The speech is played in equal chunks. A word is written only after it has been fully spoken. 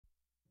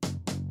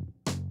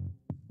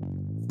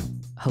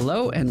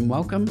Hello and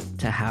welcome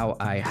to How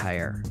I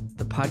Hire,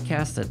 the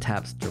podcast that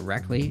taps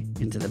directly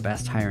into the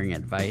best hiring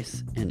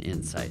advice and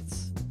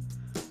insights.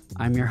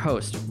 I'm your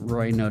host,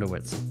 Roy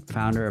Notowitz,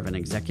 founder of an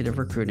executive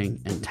recruiting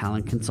and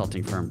talent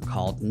consulting firm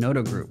called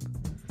Noto Group.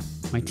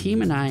 My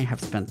team and I have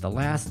spent the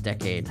last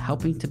decade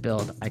helping to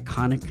build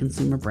iconic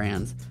consumer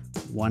brands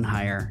one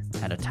hire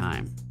at a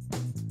time.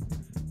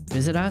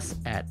 Visit us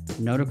at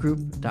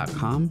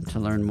notogroup.com to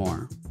learn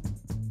more.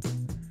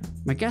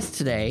 My guest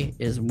today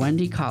is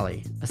Wendy,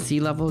 Collie, a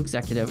C-level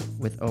executive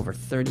with over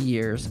 30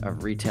 years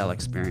of retail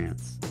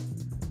experience.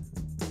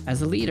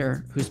 As a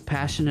leader who's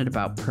passionate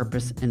about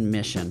purpose and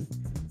mission,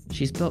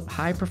 she's built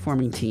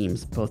high-performing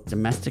teams both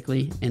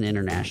domestically and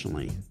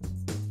internationally.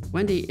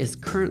 Wendy is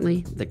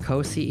currently the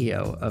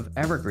co-CEO of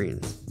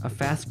Evergreens, a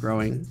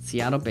fast-growing,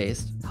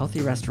 Seattle-based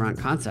healthy restaurant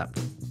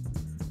concept.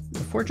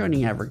 Before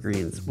joining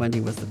Evergreens, Wendy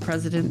was the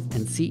president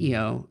and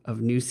CEO of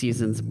New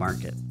Seasons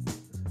Market,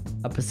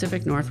 a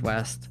Pacific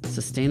Northwest,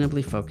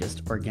 sustainably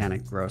focused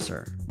organic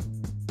grocer.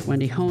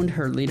 Wendy honed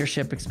her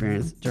leadership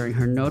experience during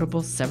her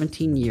notable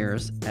 17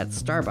 years at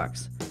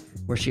Starbucks,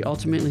 where she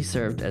ultimately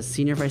served as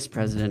Senior Vice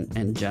President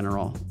and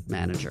General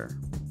Manager.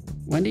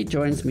 Wendy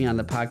joins me on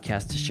the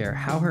podcast to share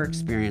how her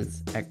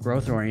experience at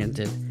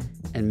growth-oriented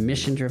and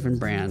mission-driven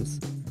brands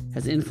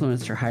has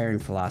influenced her hiring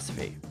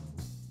philosophy.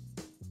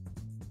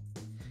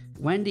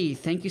 Wendy,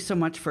 thank you so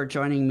much for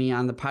joining me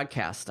on the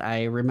podcast.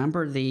 I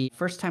remember the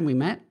first time we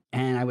met,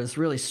 and I was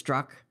really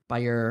struck by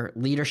your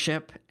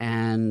leadership.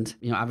 And,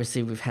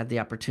 obviously we've had the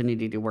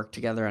opportunity to work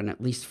together on at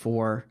least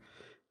 4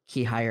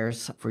 key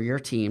hires for your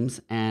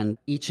teams. And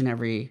each and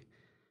every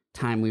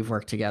time we've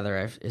worked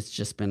together, it's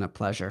just been a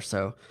pleasure.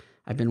 So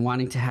I've been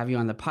wanting to have you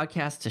on the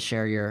podcast to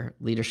share your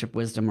leadership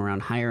wisdom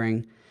around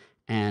hiring.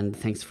 And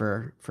thanks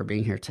for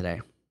being here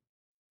today.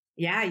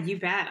 Yeah, you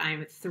bet.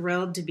 I'm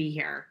thrilled to be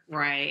here,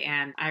 Roy.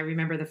 And I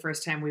remember the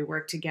first time we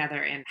worked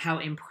together and how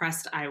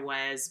impressed I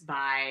was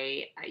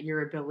by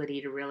your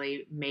ability to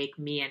really make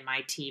me and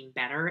my team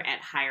better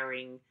at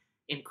hiring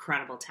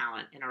incredible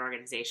talent in our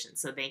organization.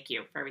 So thank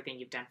you for everything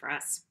you've done for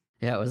us.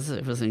 Yeah,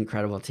 it was an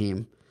incredible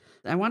team.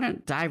 I want to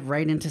dive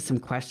right into some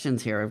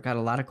questions here. I've got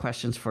a lot of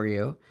questions for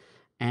you.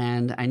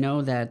 And I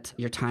know that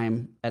your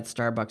time at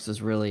Starbucks is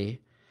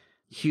really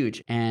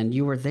huge. And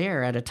you were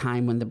there at a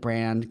time when the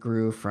brand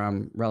grew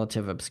from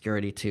relative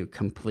obscurity to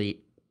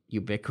complete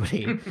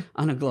ubiquity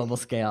on a global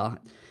scale.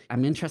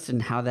 I'm interested in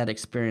how that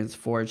experience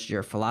forged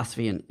your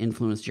philosophy and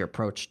influenced your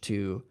approach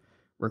to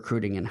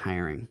recruiting and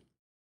hiring.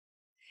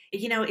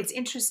 It's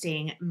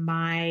interesting.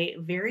 My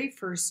very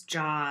first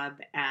job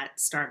at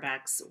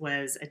Starbucks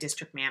was a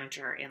district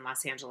manager in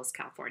Los Angeles,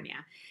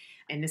 California.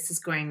 And this is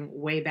going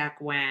way back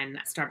when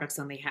Starbucks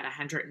only had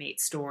 108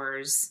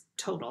 stores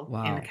total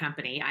in the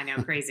company. I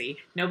know, crazy.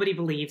 Nobody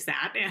believes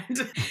that. And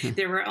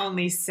there were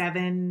only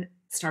 7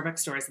 Starbucks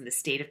stores in the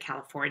state of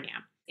California.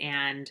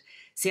 And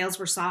sales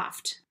were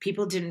soft.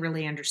 People didn't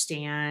really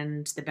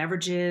understand the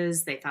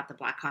beverages. They thought the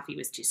black coffee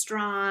was too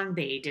strong.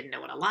 They didn't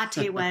know what a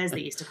latte was. They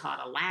used to call it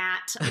a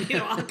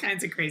lat, all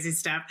kinds of crazy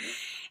stuff.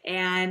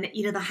 And,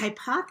 the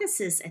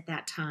hypothesis at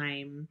that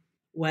time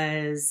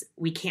was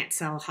we can't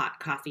sell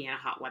hot coffee in a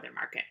hot weather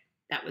market.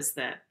 That was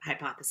the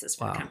hypothesis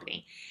for the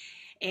company.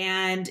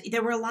 And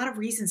there were a lot of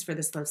reasons for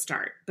the slow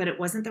start, but it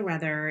wasn't the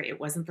weather.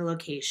 It wasn't the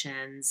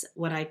locations.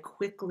 What I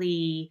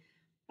quickly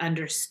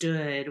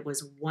understood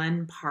was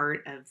one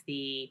part of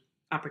the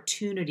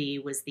opportunity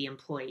was the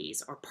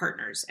employees, or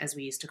partners, as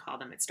we used to call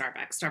them at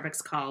Starbucks.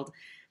 Starbucks called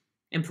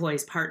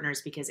employees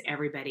partners because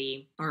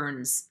everybody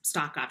earns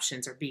stock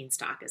options, or bean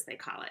stock as they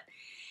call it.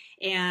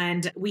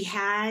 And we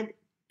had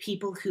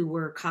people who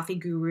were coffee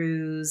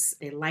gurus.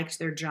 They liked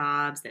their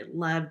jobs. They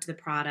loved the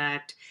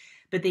product,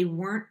 but they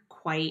weren't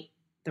quite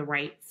the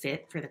right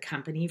fit for the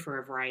company for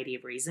a variety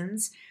of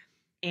reasons.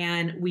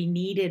 And we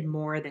needed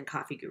more than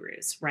coffee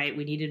gurus, right?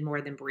 We needed more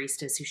than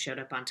baristas who showed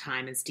up on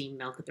time and steamed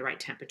milk at the right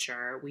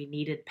temperature. We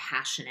needed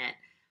passionate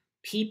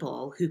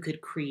people who could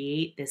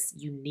create this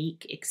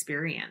unique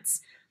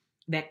experience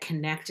that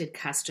connected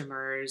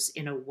customers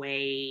in a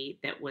way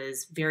that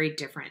was very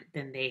different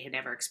than they had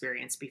ever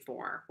experienced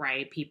before,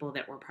 right? People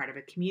that were part of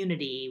a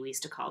community. We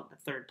used to call it the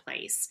third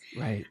place,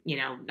 right?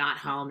 Not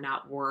home,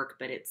 not work,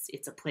 but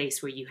it's a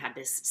place where you had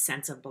this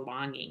sense of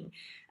belonging,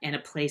 and a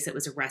place that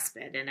was a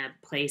respite, and a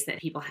place that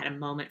people had a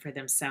moment for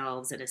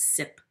themselves and a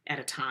sip at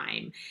a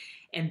time.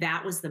 And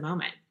that was the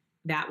moment.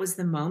 That was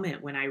the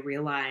moment when I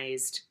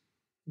realized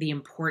the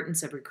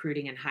importance of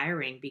recruiting and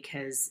hiring,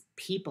 because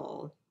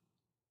people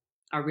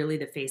are really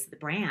the face of the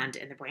brand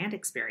and the brand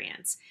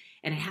experience.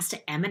 And it has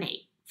to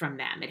emanate from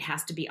them. It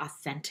has to be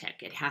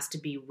authentic. It has to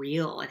be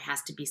real. It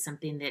has to be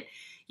something that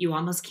you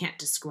almost can't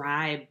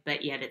describe,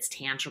 but yet it's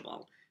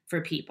tangible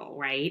for people,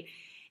 right?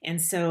 And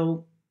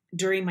so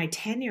during my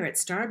tenure at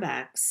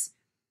Starbucks,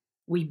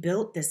 we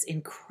built this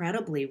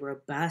incredibly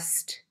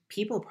robust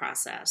people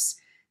process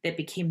that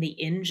became the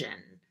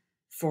engine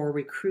for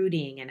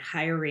recruiting and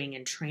hiring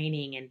and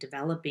training and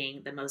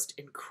developing the most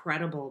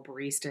incredible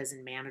baristas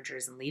and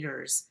managers and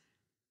leaders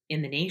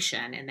in the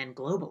nation and then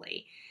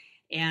globally.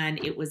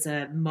 And it was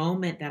a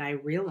moment that I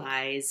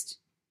realized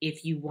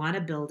if you want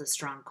to build a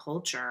strong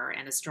culture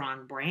and a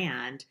strong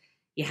brand,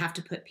 you have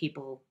to put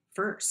people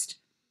first.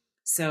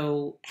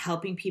 So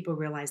helping people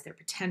realize their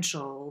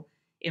potential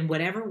in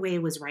whatever way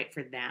was right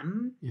for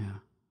them Yeah.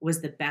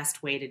 was the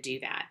best way to do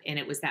that. And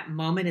it was that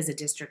moment as a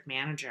district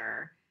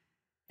manager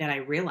that I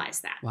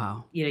realized that.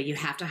 Wow. You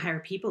have to hire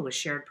people with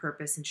shared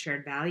purpose and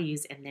shared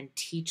values and then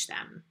teach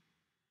them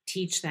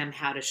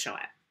how to show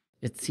it.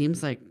 It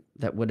seems like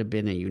that would have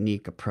been a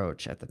unique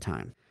approach at the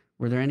time.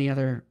 Were there any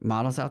other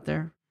models out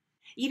there?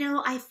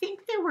 I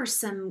think there were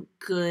some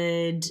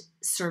good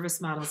service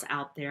models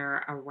out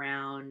there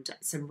around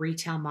some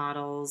retail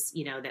models,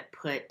 that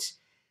put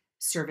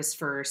service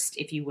first,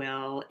 if you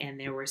will. And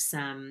there were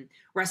some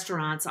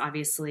restaurants,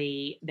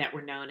 obviously, that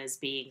were known as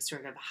being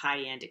sort of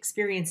high-end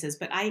experiences.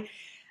 But I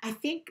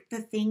think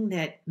the thing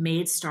that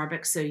made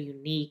Starbucks so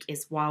unique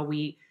is while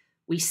we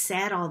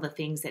said all the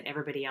things that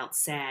everybody else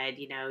said,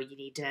 you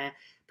need to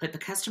put the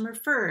customer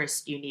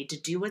first, you need to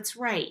do what's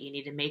right, you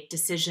need to make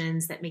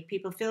decisions that make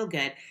people feel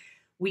good.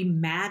 We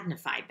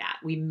magnified that.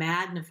 We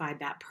magnified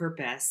that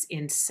purpose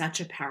in such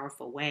a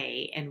powerful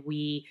way. And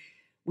we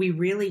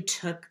really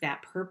took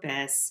that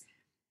purpose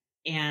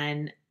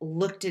and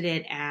looked at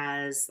it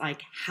as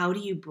like, how do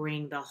you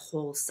bring the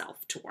whole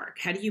self to work?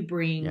 How do you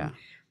bring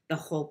the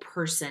whole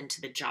person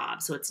to the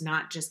job? So it's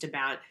not just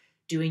about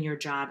doing your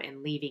job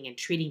and leaving and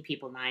treating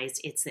people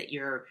nice. It's that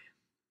you're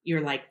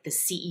like the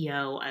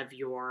CEO of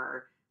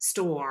your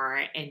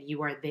store and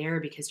you are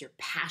there because you're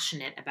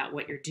passionate about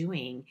what you're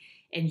doing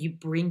and you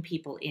bring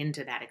people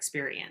into that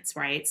experience,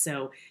 right?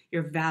 So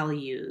your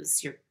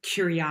values, your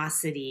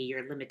curiosity,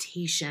 your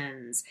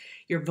limitations,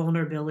 your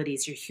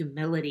vulnerabilities, your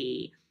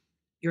humility,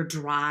 your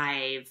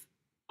drive,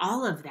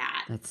 all of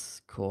that.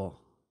 That's cool.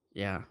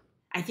 Yeah.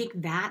 I think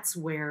that's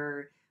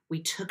where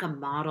we took a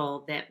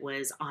model that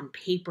was on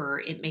paper.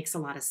 It makes a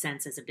lot of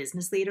sense as a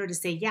business leader to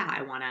say, yeah,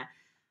 I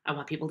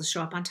want people to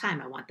show up on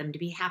time. I want them to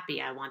be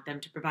happy. I want them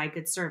to provide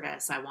good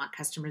service. I want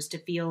customers to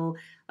feel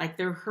like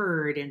they're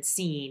heard and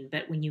seen.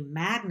 But when you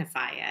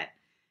magnify it,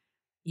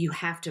 you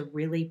have to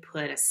really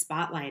put a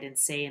spotlight and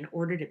say, in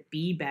order to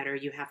be better,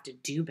 you have to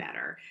do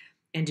better.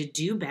 And to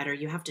do better,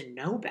 you have to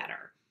know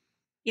better.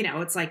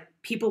 It's like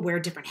people wear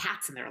different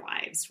hats in their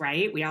lives,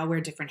 right? We all wear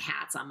different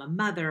hats. I'm a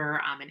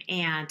mother, I'm an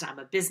aunt, I'm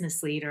a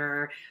business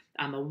leader,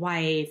 I'm a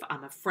wife,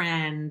 I'm a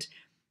friend.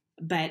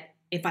 But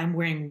if I'm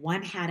wearing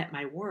one hat at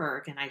my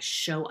work and I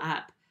show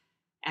up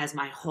as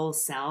my whole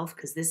self,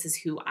 because this is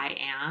who I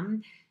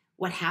am,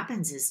 what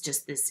happens is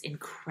just this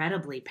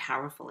incredibly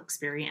powerful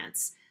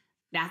experience.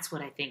 That's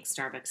what I think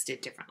Starbucks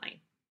did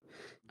differently.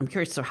 I'm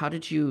curious, so how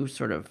did you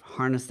sort of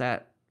harness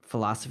that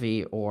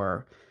philosophy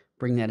or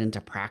bring that into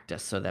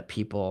practice so that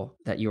people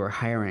that you were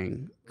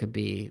hiring could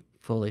be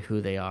fully who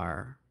they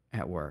are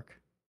at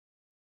work?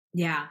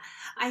 Yeah,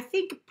 I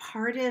think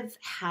part of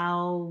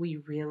how we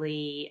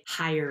really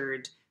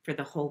hired for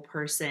the whole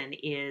person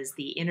is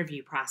the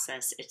interview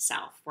process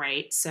itself,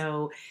 right?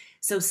 So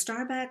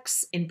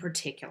Starbucks in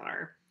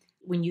particular,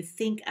 when you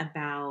think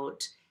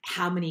about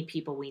how many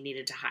people we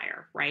needed to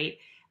hire, right?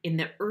 In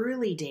the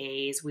early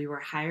days, we were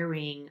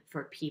hiring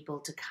for people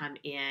to come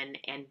in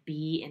and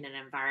be in an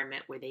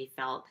environment where they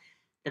felt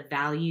the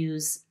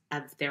values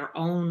of their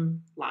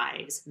own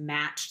lives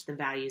matched the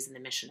values and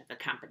the mission of the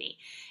company.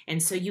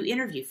 And so you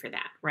interview for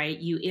that, right?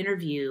 You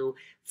interview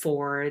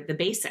for the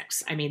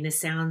basics. I mean, this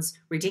sounds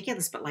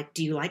ridiculous, but like,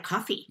 do you like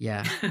coffee?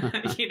 Yeah.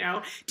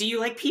 Do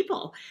you like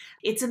people?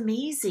 It's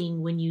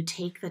amazing when you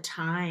take the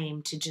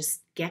time to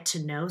just get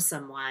to know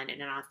someone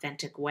in an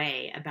authentic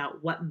way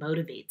about what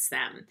motivates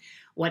them,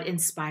 what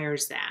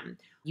inspires them.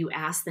 You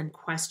ask them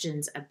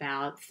questions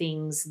about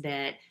things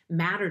that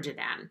matter to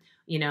them.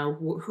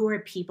 Who are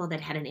people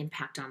that had an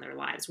impact on their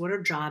lives? What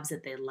are jobs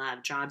that they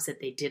love, jobs that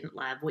they didn't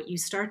love? What you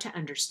start to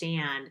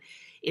understand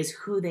is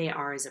who they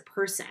are as a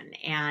person.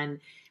 And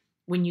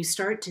when you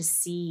start to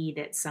see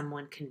that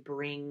someone can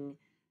bring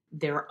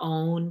their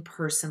own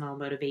personal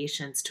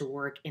motivations to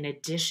work in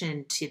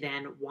addition to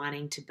then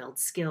wanting to build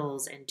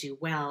skills and do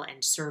well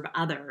and serve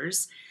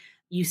others,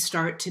 you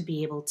start to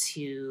be able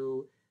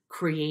to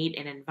create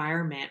an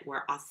environment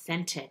where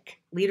authentic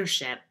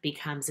leadership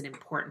becomes an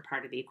important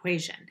part of the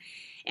equation.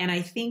 And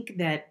I think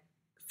that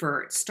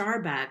for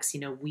Starbucks,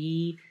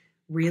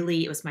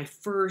 it was my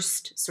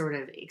first sort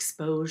of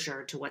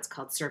exposure to what's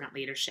called servant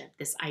leadership,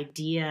 this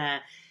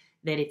idea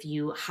that if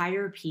you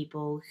hire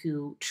people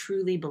who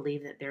truly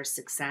believe that their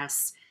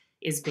success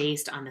is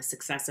based on the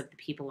success of the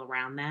people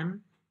around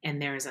them,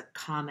 and there's a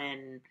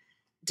common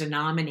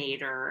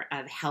denominator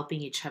of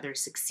helping each other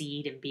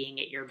succeed and being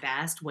at your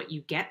best, what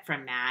you get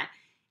from that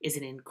is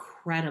an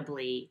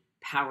incredibly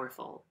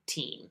powerful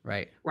team.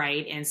 Right.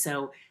 And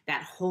so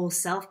that whole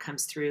self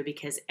comes through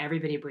because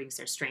everybody brings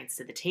their strengths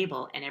to the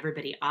table and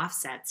everybody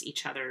offsets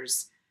each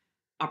other's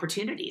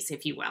opportunities,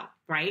 if you will,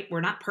 right?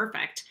 We're not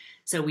perfect.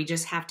 So we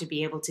just have to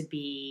be able to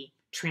be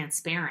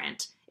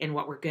transparent in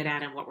what we're good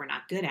at and what we're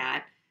not good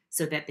at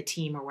so that the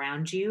team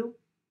around you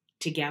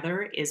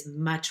together is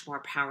much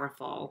more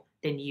powerful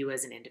than you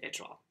as an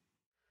individual.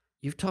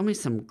 You've told me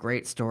some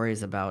great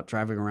stories about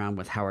driving around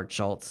with Howard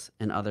Schultz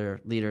and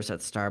other leaders at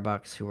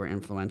Starbucks who were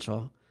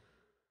influential.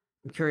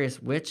 I'm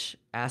curious which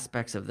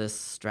aspects of this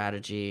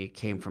strategy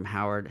came from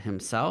Howard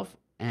himself,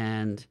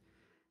 and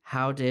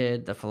how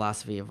did the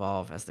philosophy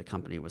evolve as the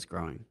company was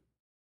growing?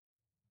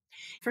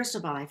 First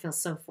of all, I feel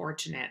so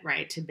fortunate,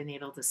 right, to have been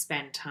able to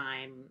spend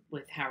time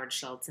with Howard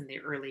Schultz in the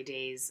early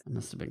days. It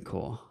must have been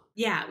cool.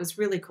 Yeah, it was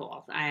really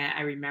cool.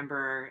 I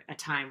remember a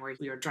time where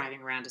we were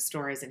driving around to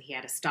stores and he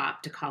had to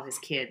stop to call his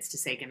kids to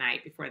say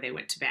goodnight before they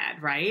went to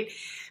bed, right?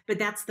 But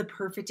that's the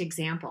perfect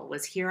example.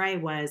 Was here I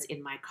was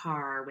in my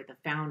car with a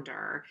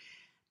founder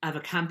of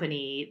a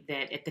company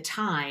that at the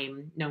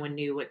time no one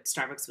knew what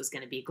Starbucks was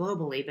going to be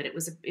globally, but it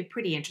was a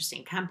pretty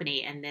interesting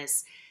company. And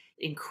this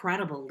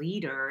incredible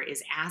leader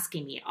is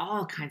asking me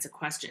all kinds of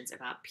questions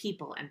about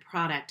people and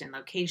product and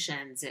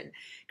locations and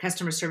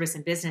customer service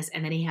and business.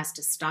 And then he has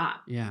to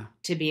stop Yeah.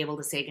 to be able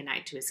to say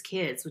goodnight to his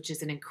kids, which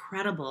is an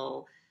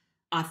incredible,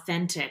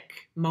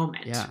 authentic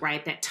moment, Yeah.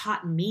 right? That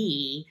taught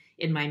me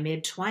in my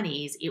mid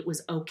 20s, it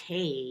was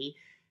okay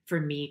for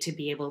me to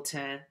be able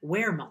to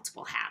wear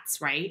multiple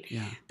hats, right?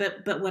 Yeah.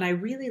 But what I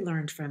really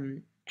learned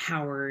from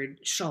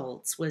Howard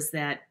Schultz was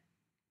that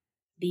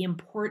the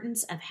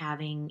importance of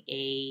having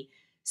a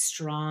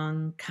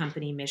strong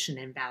company mission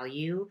and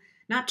value,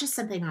 not just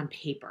something on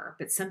paper,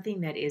 but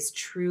something that is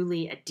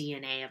truly a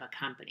DNA of a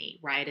company,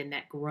 right? And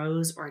that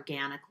grows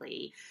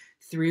organically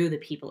through the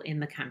people in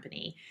the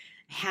company.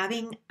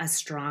 Having a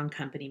strong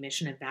company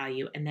mission and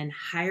value and then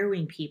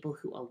hiring people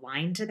who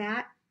align to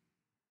that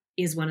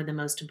is one of the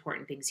most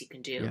important things you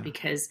can do Yeah.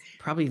 because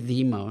Probably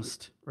the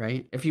most,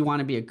 right? If you want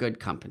to be a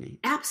good company.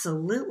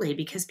 absolutely,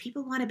 because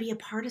people want to be a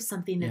part of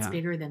something that's Yeah.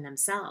 bigger than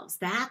themselves.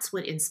 That's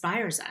what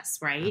inspires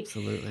us, right?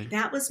 Absolutely.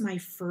 That was my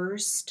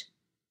first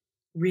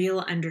real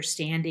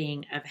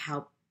understanding of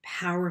how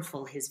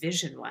powerful his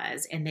vision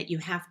was, and that you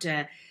have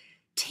to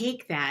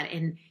take that.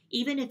 And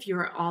even if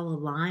you're all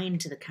aligned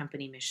to the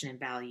company mission and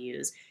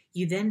values,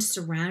 you then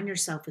surround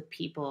yourself with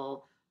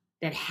people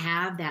that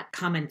have that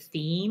common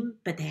theme,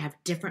 but they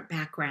have different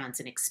backgrounds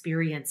and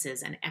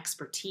experiences and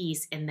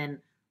expertise, and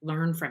then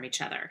learn from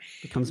each other.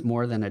 Becomes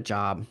more than a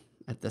job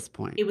at this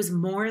point. It was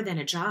more than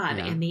a job.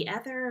 Yeah. And the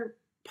other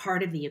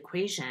part of the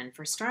equation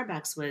for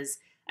Starbucks was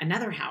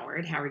another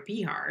Howard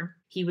Bihar.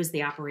 He was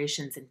the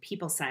operations and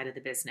people side of the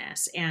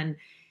business. And,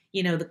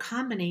 you know, the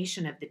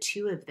combination of the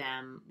two of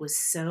them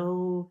was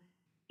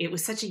it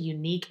was such a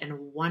unique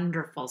and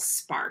wonderful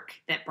spark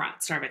that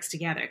brought Starbucks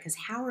together. Because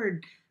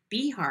Howard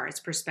Bihar's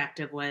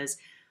perspective was,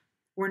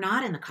 we're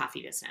not in the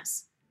coffee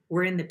business.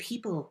 We're in the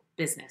people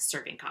business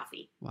serving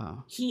coffee.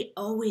 Wow. He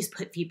always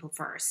put people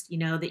first, you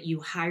know, that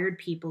you hired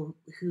people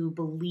who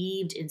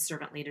believed in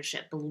servant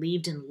leadership,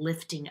 believed in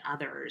lifting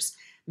others,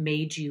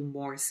 made you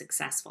more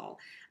successful,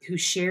 who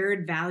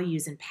shared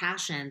values and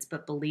passions,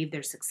 but believed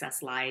their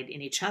success lied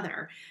in each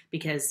other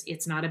because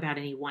it's not about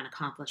any one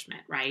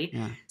accomplishment, right?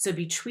 Yeah. So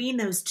between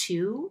those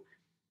two,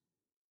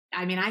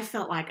 I mean, I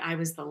felt like I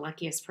was the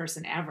luckiest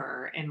person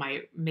ever in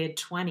my mid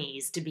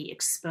 20s to be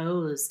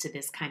exposed to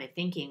this kind of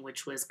thinking,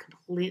 which was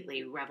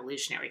completely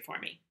revolutionary for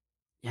me.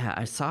 Yeah,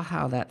 I saw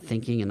how that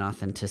thinking and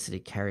authenticity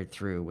carried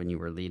through when you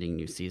were leading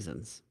new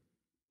seasons.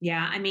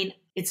 Yeah, I mean,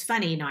 it's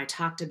funny, you know, I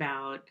talked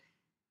about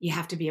you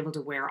have to be able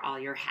to wear all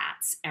your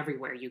hats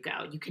everywhere you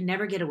go. You can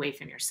never get away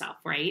from yourself,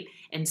 right?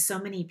 And so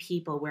many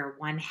people wear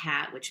one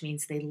hat, which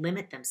means they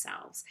limit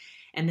themselves.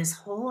 And this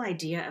whole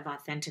idea of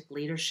authentic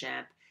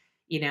leadership,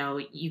 you know,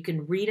 you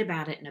can read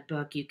about it in a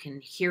book, you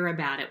can hear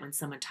about it when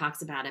someone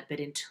talks about it, but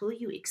until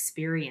you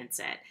experience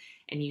it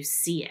and you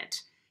see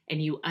it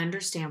and you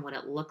understand what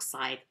it looks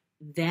like,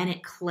 then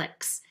it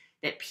clicks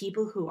that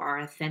people who are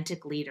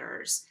authentic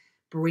leaders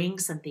bring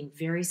something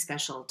very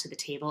special to the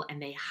table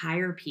and they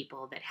hire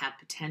people that have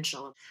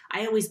potential.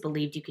 I always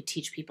believed you could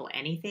teach people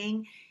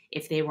anything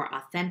if they were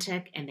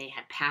authentic and they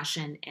had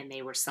passion and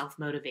they were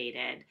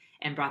self-motivated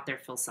and brought their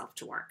full self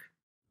to work.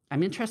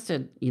 I'm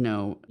interested, you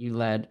know, you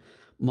led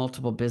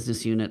multiple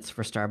business units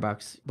for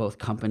Starbucks, both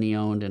company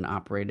owned and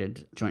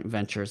operated joint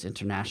ventures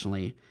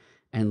internationally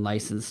and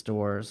licensed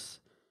stores.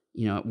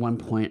 You know, at one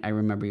point, I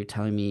remember you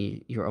telling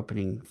me you're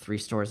opening 3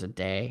 stores a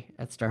day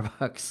at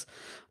Starbucks.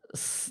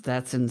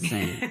 That's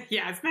insane.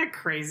 Yeah, isn't that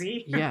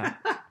crazy? Yeah.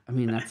 I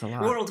mean, that's a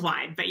lot.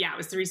 Worldwide, but yeah, it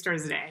was 3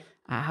 stores a day.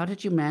 How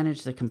did you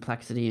manage the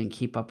complexity and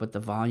keep up with the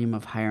volume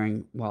of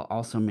hiring while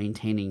also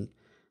maintaining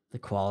the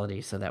quality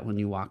so that when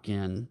you walk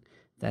in,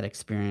 that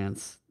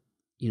experience,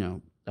 you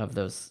know, of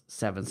those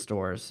 7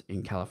 stores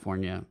in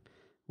California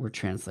were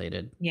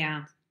translated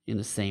Yeah. in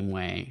the same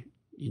way,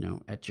 you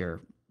know, at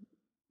your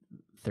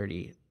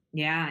 30,000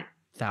 Yeah.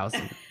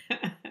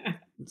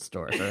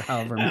 stores or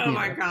however many. Oh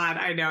my God,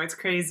 I know, it's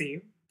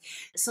crazy.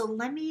 So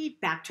let me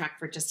backtrack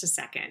for just a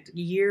second.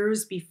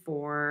 Years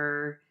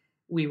before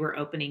we were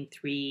opening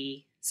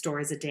 3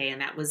 stores a day,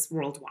 and that was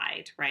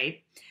worldwide,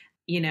 right?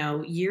 You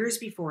know, years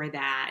before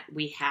that,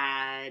 we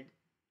had,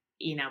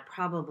 you know,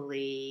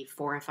 probably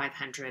 400 or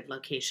 500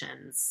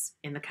 locations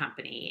in the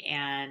company.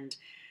 And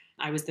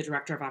I was the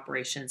director of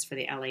operations for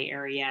the LA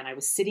area, and I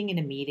was sitting in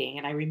a meeting,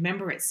 and I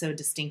remember it so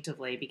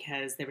distinctively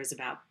because there was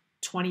about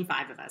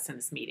 25 of us in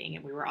this meeting,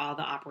 and we were all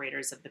the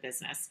operators of the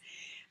business.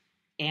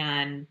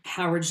 And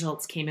Howard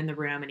Schultz came in the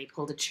room and he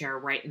pulled a chair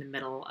right in the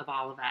middle of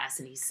all of us,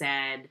 and he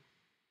said,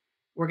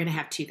 we're going to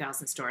have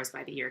 2,000 stores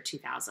by the year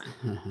 2000.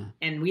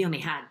 And we only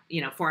had,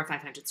 400 or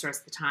 500 stores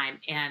at the time.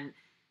 And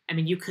I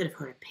mean, you could have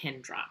heard a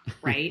pin drop,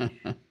 right?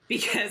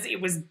 Because it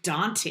was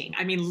daunting.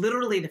 I mean,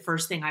 literally the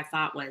first thing I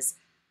thought was,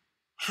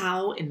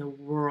 how in the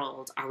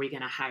world are we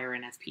going to hire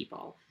enough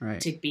people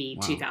to be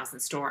 2,000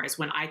 stores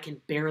when I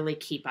can barely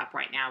keep up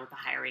right now with the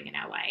hiring in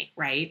LA,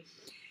 right?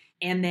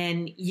 And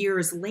then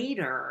years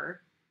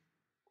later,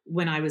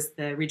 when I was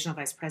the regional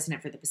vice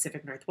president for the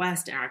Pacific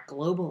Northwest and our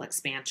global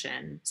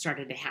expansion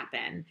started to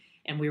happen,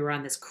 and we were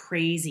on this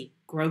crazy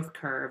growth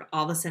curve,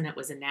 all of a sudden it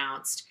was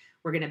announced,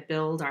 we're going to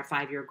build our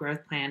 5-year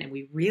growth plan. And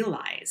we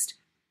realized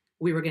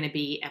we were going to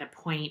be at a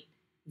point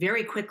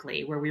very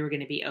quickly where we were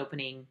going to be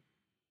opening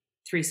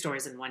 3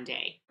 stores in one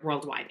day,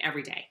 worldwide,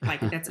 every day.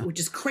 Which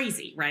is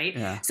crazy, right?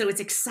 Yeah. So it's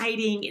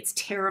exciting. It's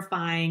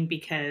terrifying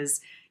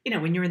because,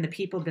 when you're in the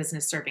people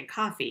business serving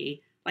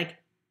coffee,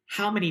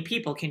 how many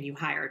people can you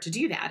hire to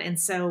do that? And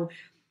so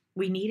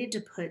we needed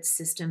to put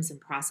systems and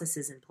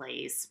processes in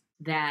place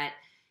that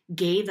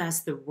gave us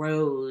the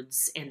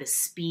roads and the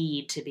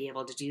speed to be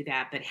able to do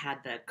that, but had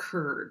the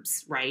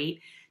curbs, right?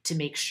 To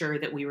make sure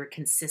that we were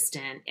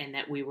consistent and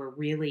that we were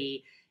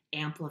really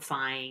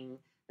amplifying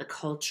the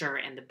culture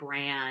and the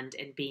brand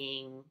and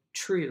being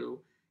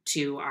true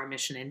to our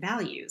mission and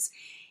values.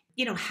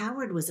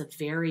 Howard was a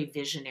very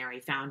visionary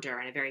founder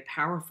and a very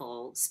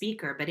powerful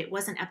speaker, but it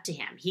wasn't up to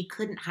him. He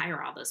couldn't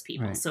hire all those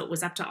people. Right. So it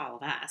was up to all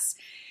of us.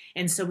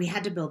 And so we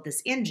had to build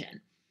this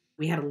engine.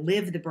 We had to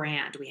live the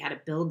brand. We had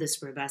to build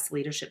this robust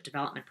leadership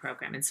development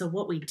program. And so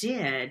what we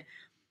did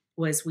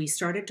was we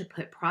started to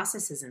put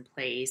processes in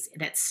place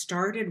that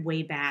started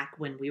way back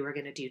when we were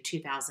going to do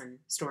 2,000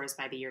 stores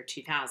by the year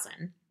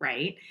 2000,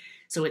 right?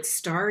 So it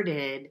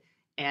started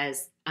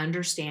as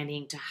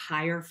understanding to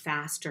hire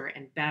faster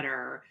and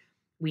better.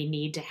 We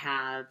need to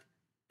have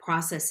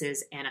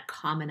processes and a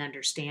common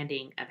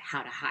understanding of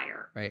how to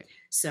hire. Right.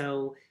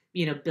 So,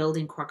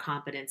 building core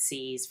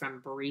competencies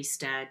from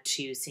barista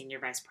to senior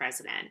vice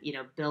president,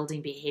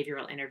 building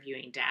behavioral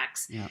interviewing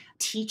decks,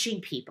 teaching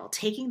people,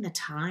 taking the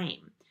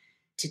time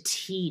to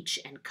teach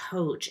and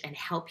coach and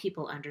help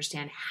people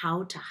understand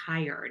how to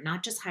hire,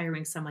 not just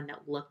hiring someone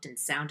that looked and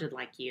sounded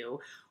like you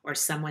or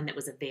someone that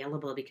was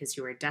available because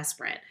you were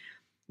desperate,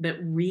 but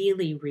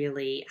really,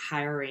 really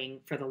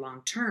hiring for the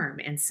long term.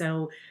 And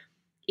so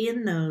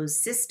in those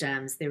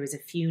systems, there was a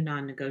few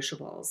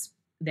non-negotiables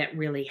that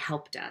really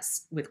helped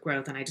us with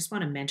growth. And I just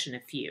want to mention a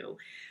few.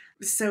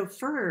 So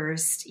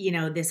first,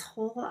 this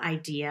whole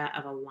idea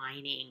of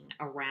aligning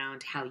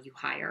around how you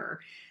hire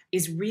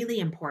is really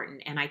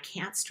important. And I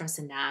can't stress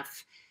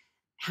enough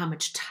how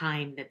much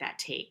time that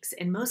takes.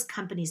 And most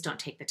companies don't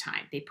take the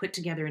time. They put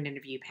together an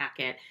interview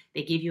packet.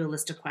 They give you a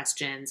list of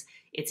questions.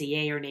 It's a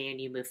yay or nay, and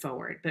you move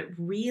forward. But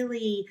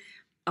really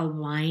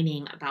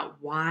aligning about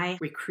why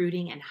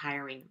recruiting and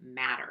hiring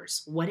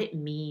matters, what it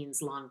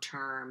means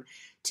long-term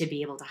to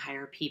be able to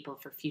hire people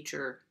for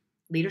future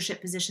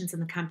leadership positions in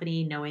the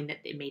company, knowing that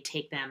it may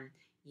take them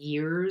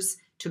years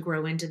to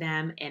grow into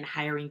them, and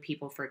hiring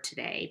people for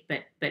today,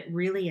 but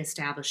really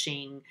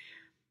establishing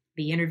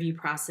the interview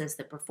process,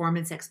 the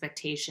performance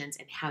expectations,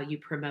 and how you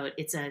promote.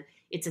 It's a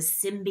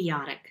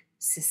symbiotic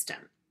system,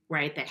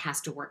 right, that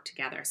has to work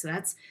together. So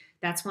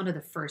that's one of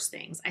the first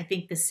things. I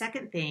think the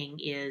second thing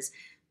is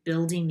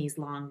building these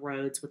long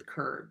roads with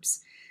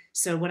curbs.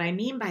 So what I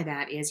mean by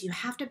that is you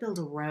have to build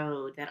a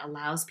road that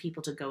allows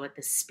people to go at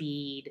the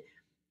speed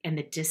and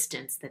the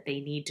distance that they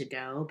need to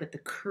go, but the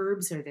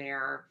curbs are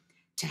there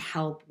to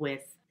help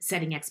with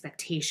setting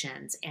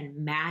expectations and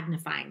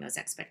magnifying those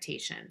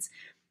expectations,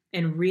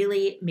 and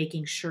really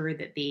making sure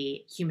that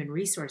the human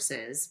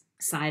resources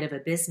side of a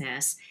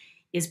business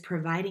is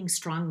providing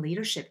strong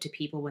leadership to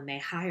people when they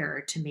hire,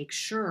 to make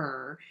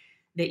sure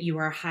that you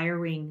are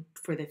hiring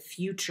for the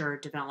future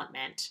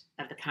development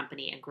of the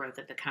company and growth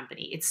of the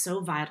company. It's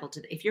so vital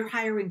if you're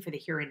hiring for the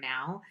here and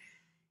now,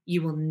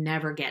 you will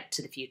never get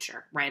to the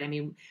future, right? I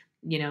mean,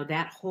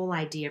 that whole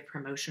idea of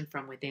promotion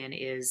from within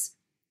is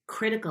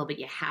critical, but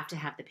you have to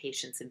have the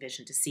patience and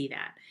vision to see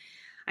that.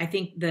 I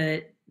think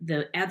the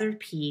other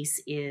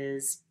piece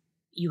is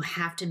you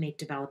have to make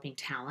developing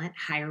talent,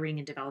 hiring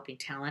and developing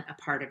talent, a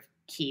part of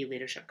key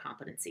leadership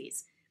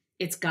competencies.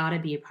 It's got to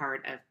be a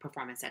part of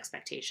performance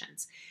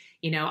expectations.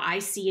 I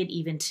see it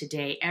even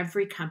today.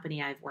 Every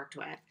company I've worked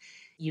with,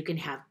 you can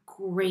have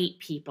great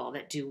people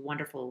that do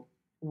wonderful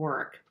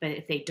work, but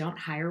if they don't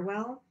hire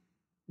well,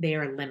 they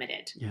are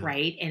limited,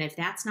 right? And if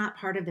that's not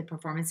part of the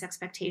performance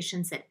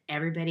expectations, that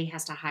everybody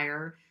has to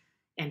hire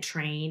and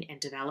train and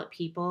develop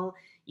people,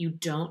 you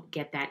don't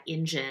get that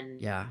engine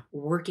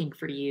working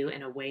for you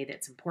in a way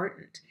that's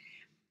important.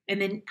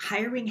 And then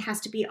hiring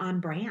has to be on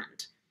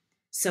brand.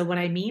 So what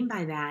I mean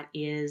by that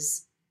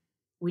is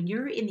when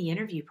you're in the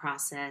interview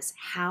process,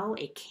 how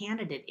a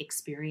candidate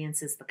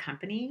experiences the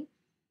company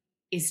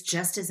is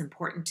just as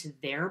important to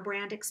their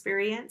brand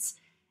experience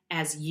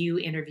as you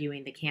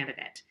interviewing the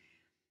candidate.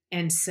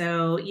 And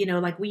so,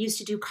 like we used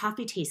to do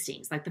coffee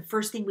tastings. Like the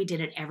first thing we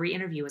did at every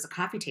interview was a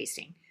coffee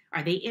tasting.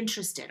 Are they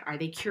interested? Are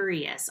they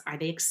curious? Are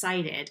they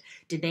excited?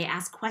 Did they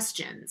ask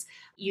questions?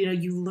 You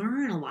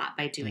learn a lot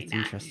by doing That's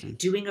that. interesting.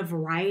 Doing a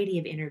variety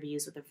of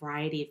interviews with a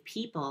variety of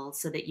people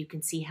so that you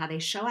can see how they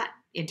show up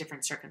in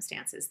different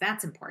circumstances.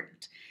 That's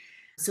important.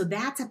 So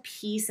that's a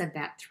piece of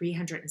that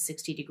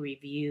 360-degree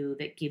view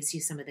that gives you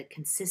some of the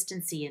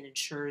consistency and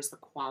ensures the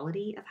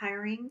quality of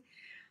hiring.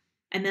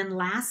 And then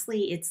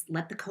lastly, it's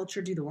let the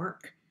culture do the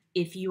work.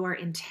 If you are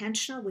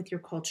intentional with your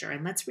culture,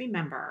 and let's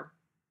remember,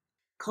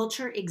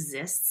 culture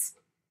exists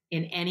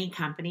in any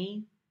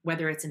company,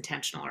 whether it's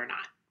intentional or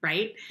not,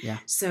 right? Yeah,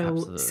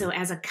 So absolutely.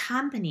 as a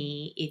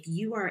company, if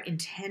you are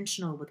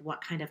intentional with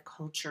what kind of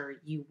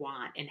culture you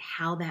want and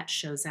how that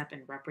shows up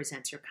and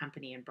represents your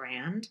company and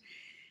brand,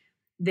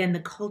 then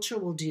the culture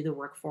will do the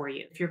work for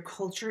you. If your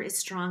culture is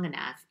strong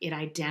enough, it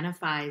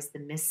identifies the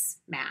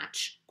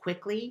mismatch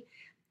quickly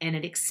and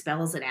it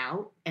expels it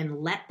out,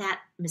 and let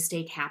that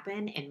mistake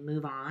happen and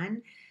move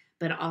on,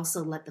 but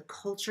also let the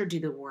culture do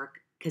the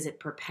work because it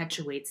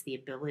perpetuates the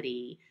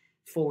ability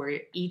for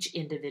each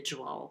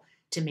individual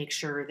to make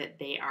sure that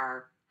they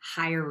are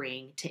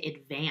hiring to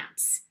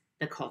advance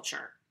the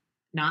culture,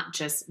 not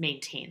just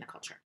maintain the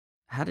culture.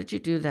 How did you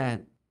do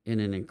that in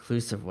an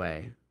inclusive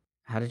way?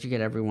 How did you get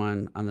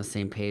everyone on the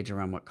same page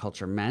around what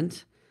culture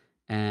meant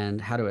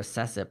and how to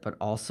assess it, but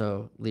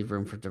also leave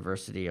room for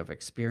diversity of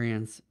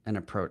experience and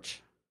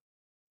approach?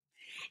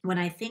 When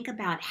I think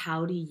about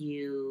how do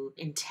you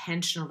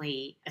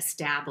intentionally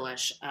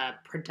establish a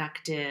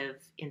productive,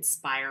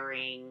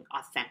 inspiring,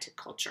 authentic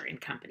culture in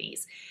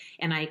companies,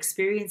 and I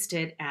experienced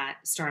it at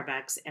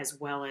Starbucks as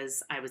well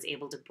as I was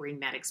able to bring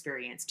that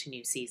experience to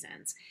New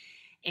Seasons.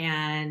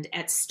 And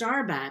at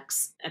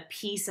Starbucks, a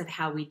piece of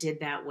how we did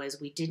that was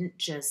we didn't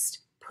just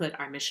put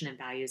our mission and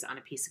values on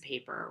a piece of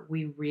paper,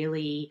 we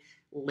really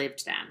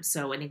lived them.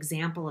 So, an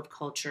example of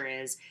culture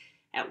is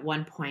at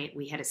one point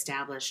we had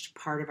established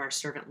part of our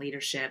servant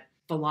leadership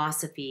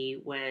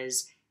philosophy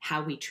was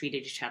how we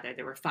treated each other.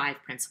 There were 5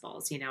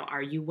 principles.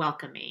 Are you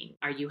welcoming?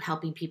 Are you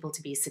helping people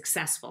to be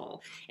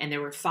successful? And there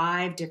were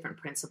 5 different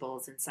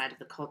principles inside of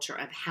the culture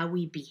of how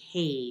we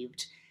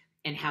behaved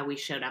and how we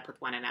showed up with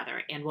one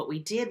another. And what we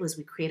did was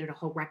we created a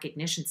whole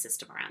recognition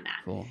system around that.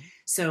 Cool.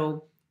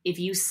 So if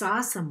you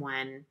saw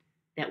someone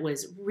that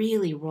was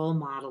really role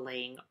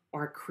modeling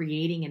or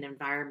creating an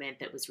environment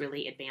that was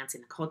really advancing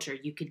the culture,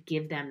 you could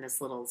give them this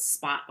little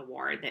spot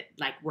award that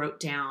like wrote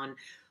down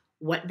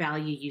what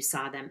value you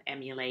saw them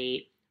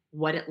emulate,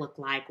 what it looked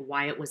like,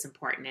 why it was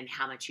important, and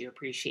how much you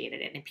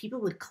appreciated it. And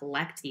people would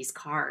collect these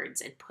cards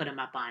and put them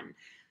up on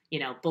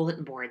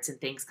bulletin boards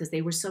and things because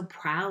they were so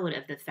proud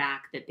of the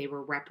fact that they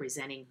were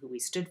representing who we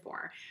stood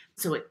for.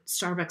 So at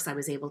Starbucks, I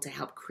was able to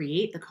help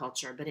create the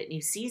culture, but at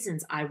New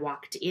Seasons, I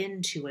walked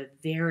into a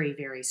very,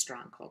 very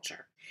strong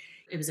culture.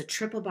 It was a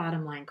triple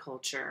bottom line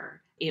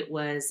culture. It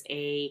was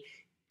a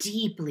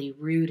deeply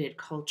rooted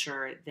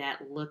culture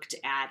that looked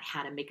at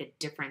how to make a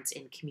difference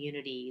in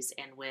communities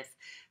and with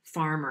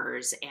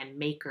farmers and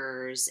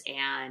makers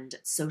and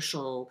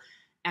social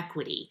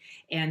equity.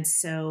 And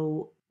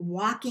so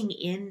walking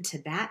into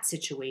that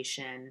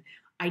situation,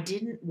 I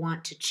didn't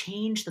want to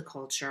change the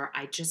culture.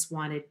 I just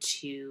wanted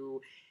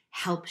to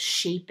help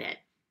shape it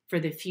for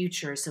the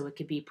future so it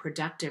could be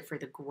productive for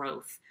the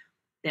growth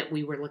that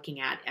we were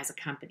looking at as a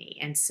company.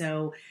 And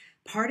so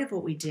part of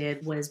what we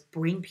did was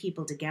bring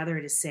people together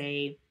to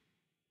say,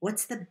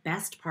 what's the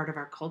best part of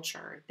our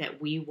culture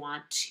that we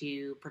want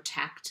to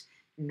protect,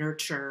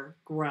 nurture,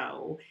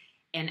 grow?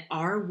 And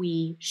are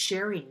we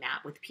sharing that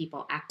with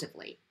people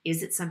actively?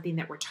 Is it something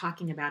that we're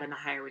talking about in the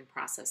hiring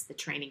process, the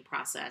training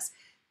process,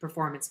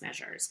 performance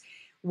measures?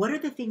 What are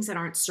the things that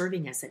aren't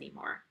serving us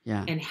anymore?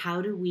 Yeah. And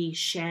how do we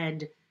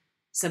shed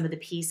some of the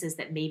pieces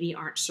that maybe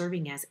aren't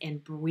serving us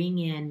and bring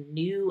in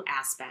new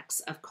aspects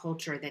of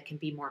culture that can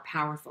be more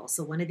powerful?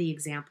 So one of the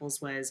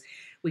examples was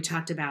we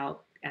talked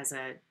about, as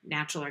a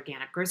natural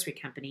organic grocery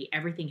company,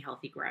 everything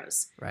healthy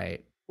grows.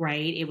 Right.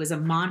 It was a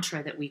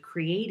mantra that we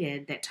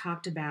created that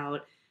talked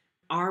about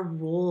our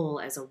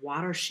role as a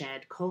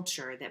watershed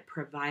culture that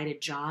provided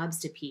jobs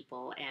to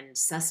people and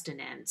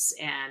sustenance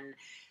and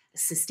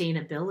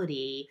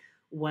sustainability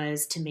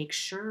was to make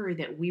sure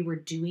that we were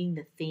doing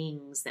the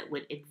things that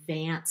would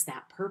advance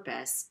that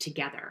purpose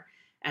together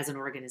as an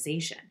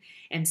organization.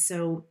 And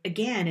so,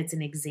 again, it's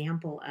an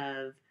example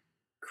of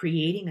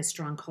creating a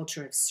strong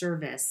culture of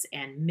service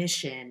and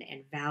mission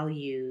and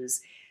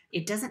values.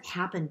 It doesn't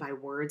happen by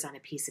words on a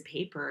piece of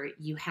paper.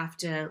 You have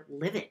to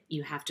live it.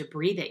 You have to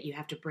breathe it. You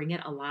have to bring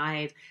it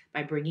alive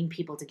by bringing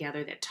people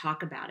together that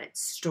talk about it,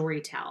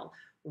 storytell,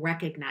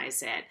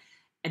 recognize it,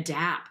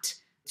 adapt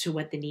to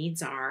what the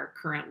needs are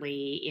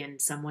currently in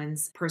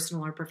someone's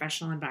personal or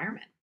professional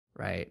environment.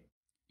 Right.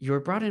 You were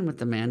brought in with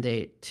the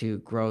mandate to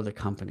grow the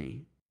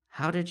company.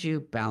 How did you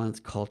balance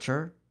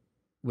culture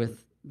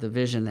with the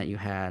vision that you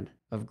had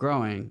of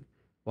growing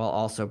while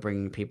also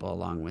bringing people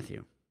along with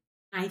you?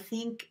 I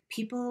think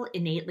people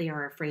innately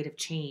are afraid of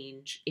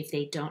change if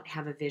they don't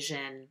have a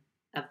vision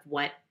of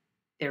what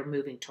they're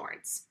moving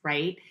towards,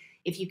 right?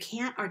 If you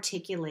can't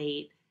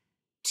articulate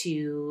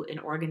to an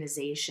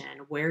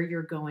organization where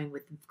you're going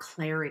with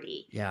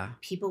clarity, Yeah.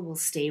 people will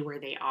stay where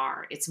they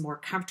are. It's more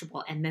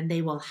comfortable. And then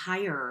they will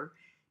hire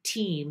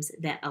teams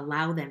that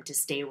allow them to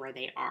stay where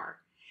they are.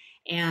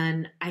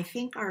 And I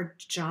think our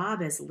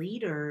job as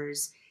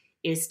leaders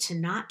is to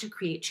not to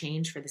create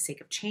change for the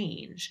sake of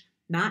change,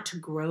 not to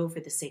grow for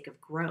the sake of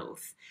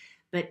growth,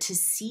 but to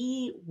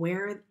see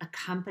where a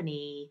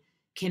company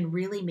can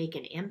really make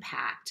an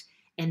impact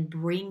and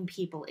bring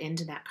people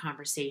into that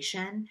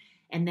conversation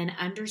and then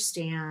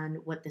understand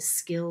what the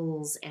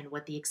skills and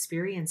what the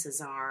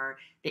experiences are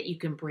that you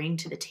can bring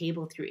to the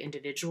table through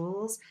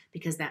individuals,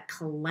 because that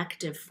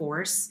collective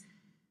force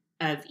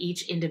of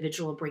each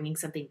individual bringing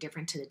something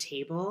different to the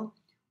table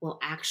will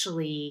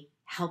actually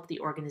help the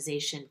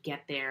organization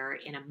get there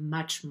in a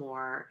much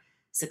more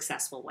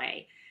successful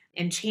way.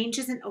 And change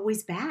isn't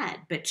always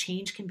bad, but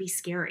change can be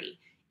scary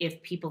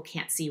if people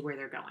can't see where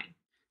they're going.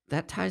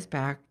 That ties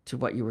back to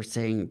what you were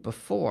saying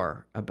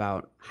before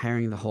about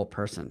hiring the whole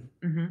person.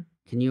 Mm-hmm.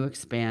 Can you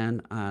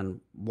expand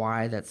on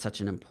why that's such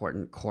an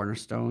important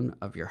cornerstone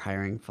of your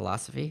hiring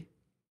philosophy?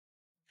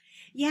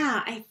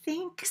 Yeah, I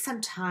think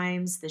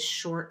sometimes the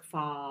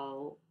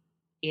shortfall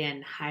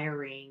in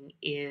hiring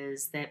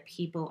is that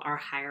people are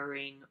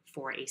hiring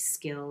for a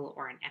skill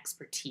or an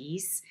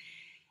expertise,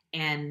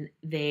 and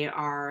they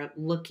are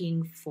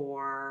looking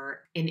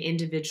for an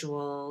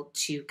individual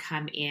to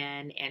come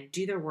in and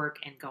do their work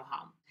and go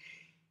home.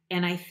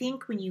 And I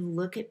think when you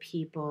look at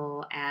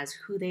people as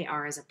who they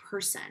are as a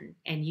person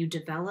and you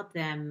develop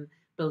them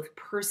both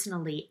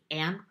personally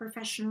and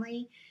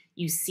professionally,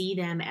 you see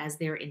them as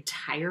their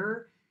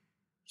entire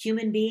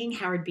human being.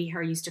 Howard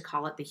Behar used to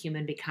call it the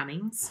human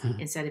becomings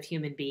instead of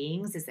human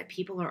beings, is that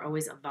people are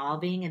always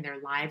evolving and their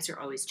lives are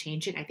always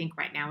changing. I think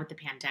right now with the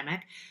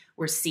pandemic,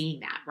 we're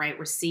seeing that, right?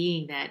 We're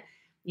seeing that,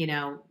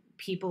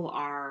 people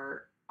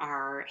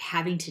are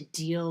having to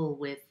deal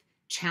with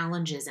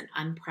challenges and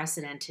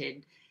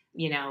unprecedented,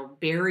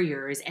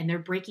 barriers, and they're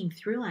breaking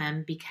through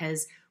them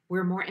because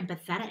we're more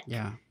empathetic.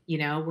 Yeah.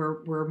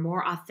 We're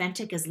more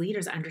authentic as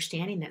leaders,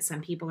 understanding that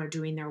some people are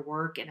doing their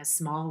work in a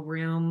small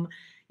room,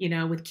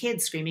 with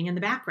kids screaming in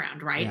the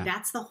background, right? Yeah.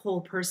 That's the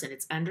whole person.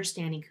 It's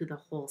understanding who the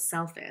whole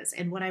self is.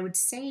 And what I would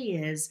say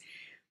is,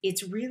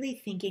 it's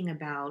really thinking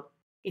about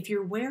if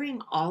you're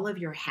wearing all of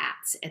your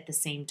hats at the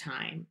same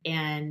time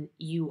and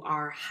you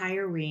are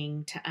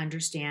hiring to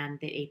understand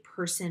that a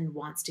person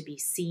wants to be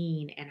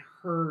seen and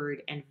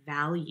heard and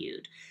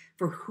valued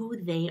for who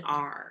they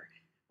are,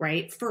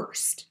 right?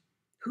 First,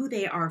 who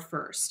they are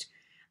first,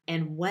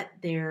 and what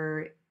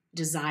their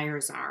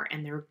desires are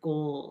and their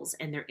goals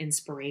and their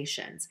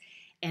inspirations.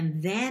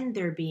 And then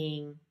they're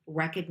being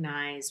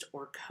recognized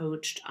or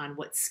coached on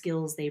what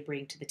skills they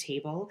bring to the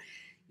table.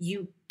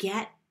 You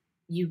get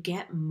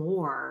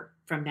more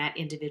from that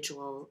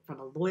individual from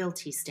a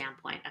loyalty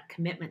standpoint, a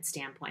commitment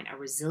standpoint, a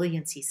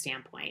resiliency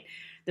standpoint.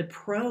 The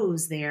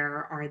pros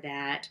there are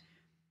that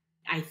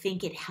I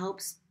think it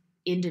helps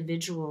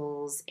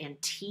individuals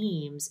and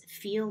teams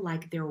feel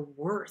like their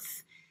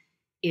worth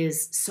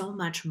is so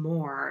much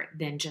more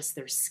than just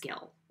their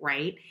skill,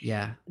 right?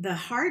 Yeah. The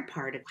hard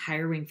part of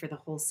hiring for the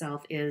whole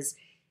self is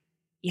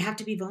you have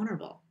to be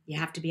vulnerable. You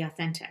have to be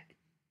authentic.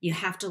 You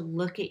have to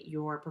look at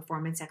your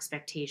performance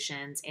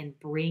expectations and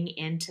bring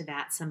into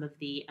that some of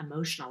the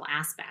emotional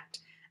aspect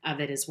of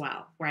it as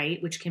well,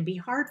 right? Which can be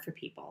hard for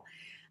people.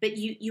 But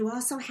you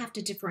also have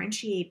to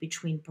differentiate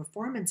between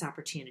performance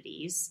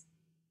opportunities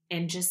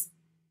and just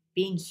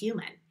being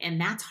human. And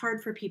that's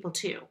hard for people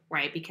too,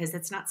 right? Because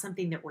that's not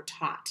something that we're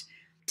taught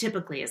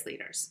typically as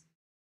leaders.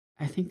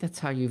 I think that's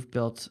how you've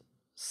built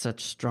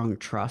such strong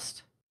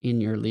trust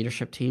in your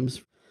leadership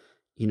teams.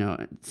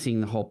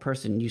 Seeing the whole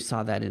person, you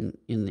saw that in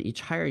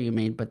each hire you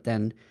made, but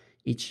then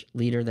each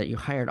leader that you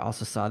hired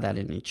also saw that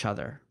in each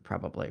other,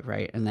 probably,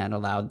 right? And that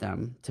allowed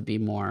them to be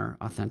more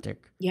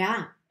authentic.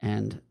 Yeah.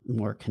 And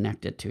more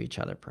connected to each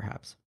other,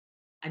 perhaps.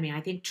 I mean,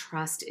 I think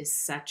trust is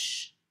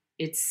such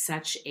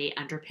a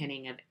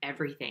underpinning of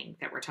everything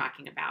that we're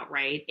talking about,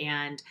 right?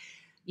 And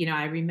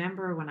I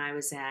remember when I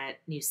was at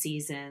New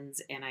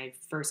Seasons and I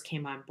first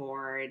came on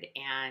board,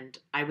 and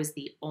I was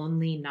the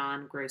only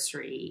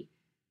non-grocery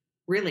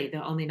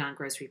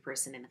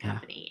person in the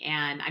company.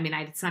 Yeah. And I mean,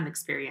 I had some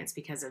experience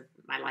because of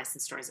my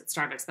licensed stores at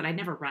Starbucks, but I'd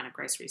never run a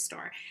grocery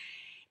store.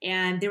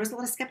 And there was a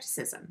lot of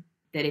skepticism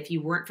that if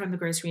you weren't from the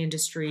grocery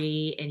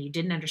industry and you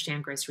didn't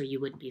understand grocery, you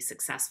wouldn't be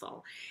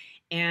successful.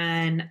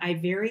 And I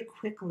very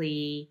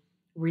quickly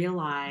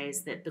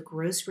realized that the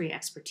grocery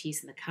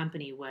expertise in the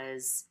company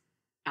was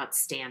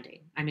outstanding.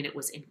 I mean, it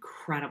was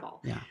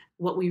incredible. Yeah.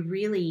 What we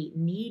really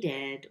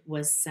needed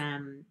was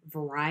some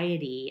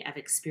variety of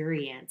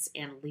experience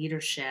and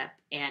leadership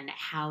and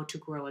how to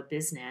grow a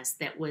business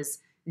that was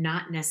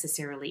not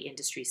necessarily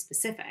industry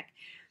specific.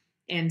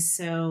 And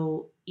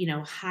so,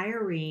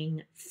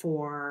 hiring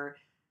for,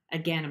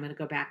 again, I'm going to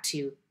go back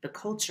to the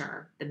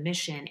culture, the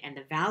mission, and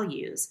the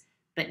values,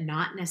 but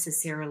not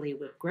necessarily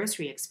with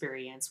grocery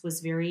experience,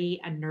 was very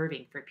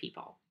unnerving for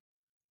people.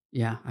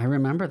 Yeah, I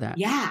remember that.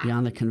 Yeah.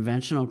 Beyond the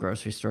conventional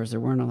grocery stores,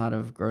 there weren't a lot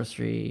of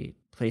grocery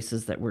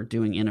places that were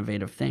doing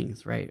innovative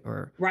things, right?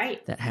 Or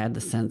Right. that had the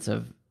sense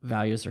of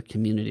values or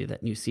community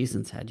that New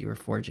Seasons had. You were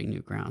forging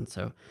new ground.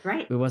 So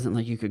Right. it wasn't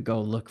like you could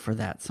go look for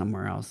that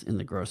somewhere else in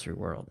the grocery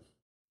world.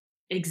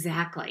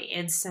 Exactly.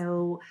 And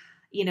so,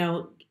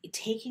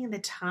 taking the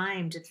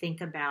time to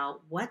think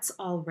about what's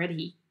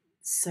already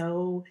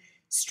so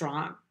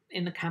strong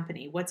in the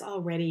company, what's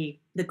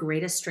already the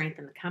greatest strength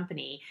in the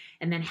company,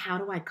 and then how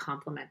do I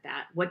complement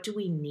that? What do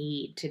we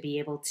need to be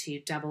able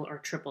to double or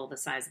triple the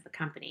size of the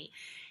company?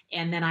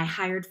 And then I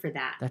hired for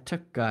that. That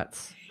took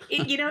guts.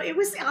 It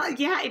was,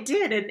 yeah, it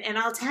did. And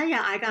I'll tell you,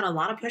 I got a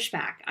lot of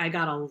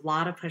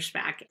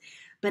pushback.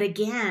 But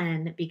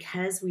again,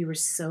 because we were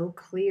so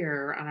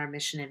clear on our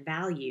mission and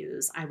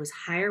values, I was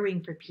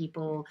hiring for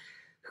people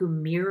who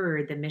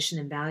mirrored the mission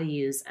and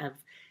values of,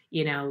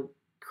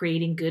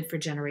 creating good for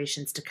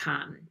generations to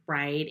come,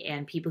 right?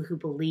 And people who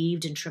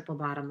believed in triple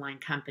bottom line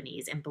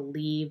companies and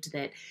believed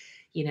that,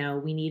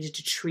 we needed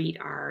to treat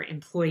our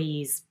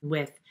employees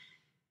with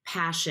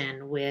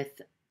passion, with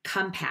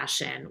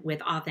compassion,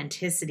 with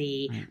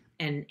authenticity, Right.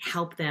 and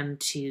help them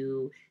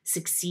to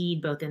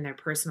succeed both in their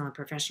personal and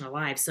professional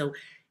lives. So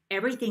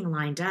everything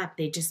lined up.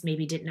 They just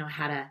maybe didn't know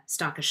how to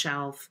stock a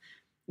shelf,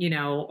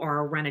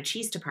 or run a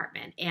cheese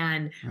department.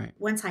 And Right.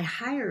 once I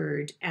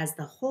hired as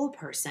the whole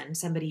person,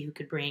 somebody who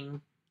could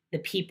bring the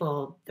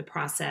people, the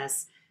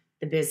process,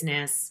 the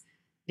business,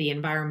 the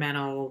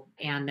environmental,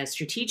 and the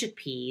strategic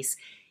piece,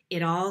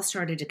 it all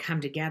started to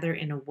come together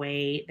in a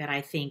way that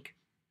I think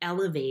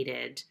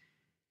elevated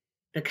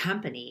the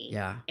company,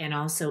 Yeah. and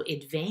also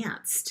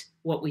advanced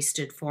what we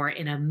stood for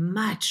in a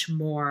much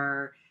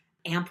more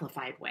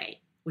amplified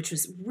way, which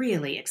was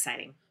really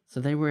exciting. So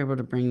they were able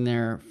to bring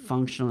their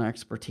functional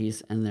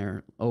expertise and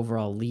their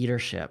overall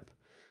leadership,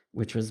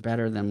 which was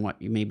better than what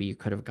maybe you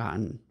could have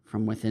gotten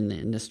from within the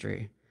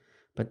industry.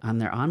 But on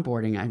their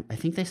onboarding, I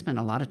think they spent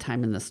a lot of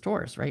time in the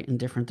stores, right? In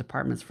different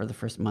departments for the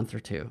first month or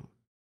two.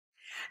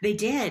 They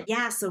did.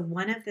 Yeah. So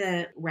one of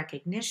the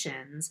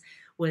recognitions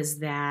was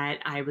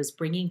that I was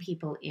bringing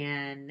people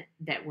in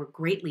that were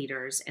great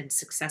leaders and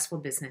successful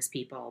business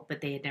people,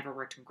 but they had never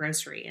worked in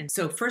grocery. And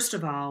so, first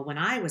of all, when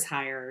I was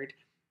hired,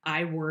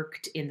 I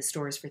worked in the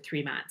stores for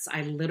 3 months.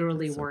 I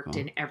literally That's so worked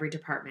cool. in every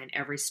department,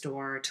 every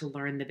store to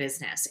learn the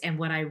business. And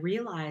what I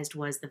realized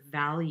was the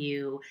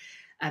value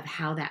of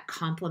how that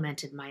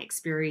complemented my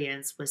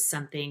experience was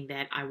something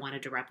that I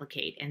wanted to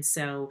replicate. And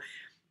so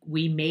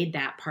we made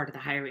that part of the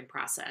hiring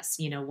process.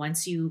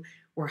 Once you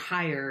were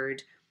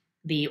hired,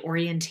 the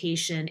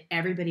orientation,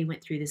 everybody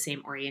went through the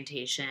same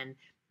orientation.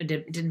 It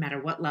didn't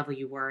matter what level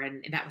you were.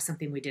 And that was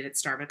something we did at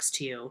Starbucks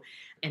too.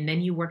 And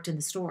then you worked in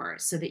the store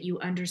so that you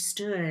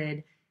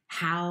understood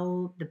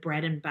how the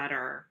bread and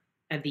butter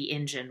of the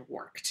engine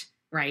worked,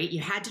 right? You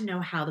had to know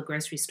how the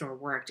grocery store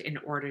worked in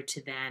order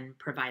to then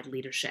provide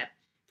leadership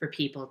for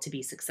people to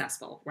be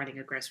successful running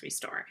a grocery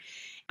store.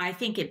 I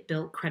think it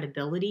built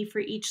credibility for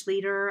each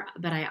leader,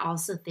 but I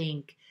also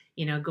think,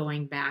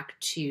 going back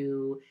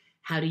to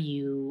how do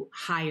you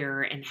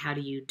hire and how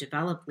do you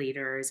develop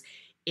leaders,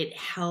 it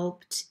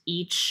helped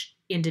each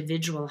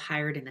individual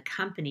hired in the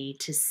company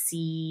to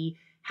see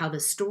how the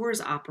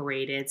stores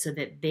operated so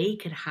that they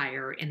could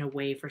hire in a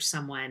way for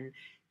someone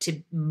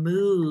to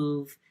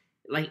move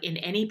like in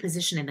any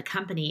position in the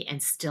company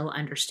and still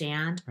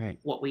understand Right.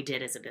 what we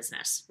did as a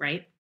business,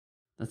 right?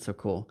 That's so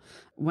cool.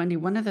 Wendy,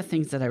 one of the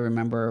things that I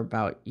remember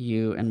about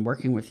you and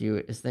working with you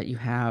is that you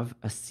have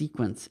a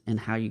sequence in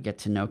how you get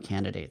to know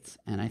candidates.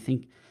 And I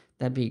think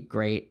that'd be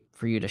great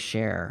for you to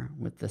share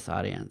with this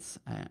audience.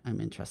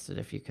 I'm interested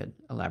if you could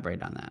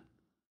elaborate on that.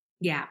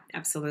 Yeah,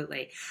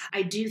 absolutely.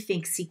 I do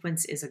think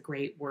sequence is a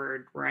great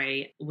word,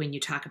 right? When you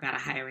talk about a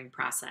hiring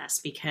process,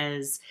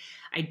 because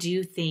I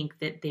do think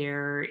that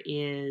there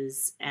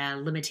is a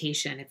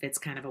limitation if it's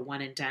kind of a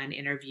one and done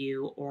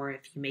interview or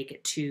if you make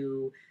it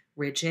too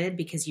rigid,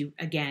 because you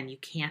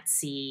can't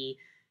see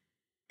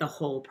the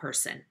whole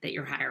person that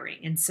you're hiring.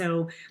 And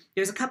so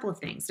there's a couple of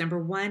things. Number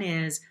one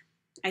is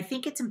I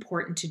think it's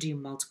important to do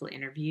multiple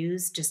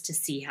interviews just to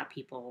see how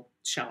people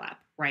show up,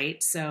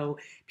 right? So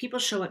people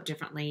show up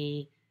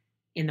differently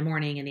in the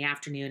morning, in the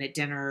afternoon, at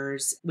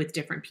dinners with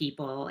different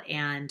people.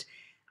 And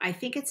I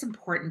think it's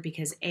important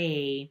because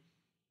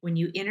when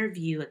you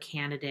interview a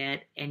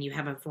candidate and you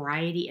have a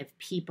variety of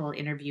people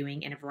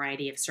interviewing in a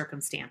variety of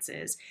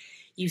circumstances,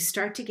 you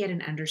start to get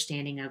an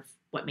understanding of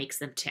what makes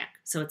them tick.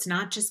 So it's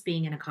not just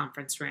being in a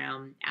conference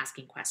room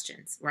asking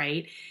questions,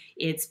 right?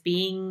 It's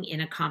being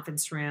in a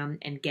conference room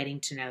and getting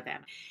to know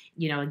them.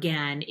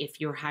 Again, if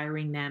you're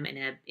hiring them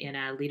in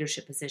a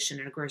leadership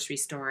position in a grocery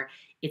store,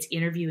 it's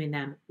interviewing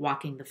them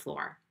walking the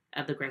floor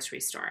of the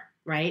grocery store,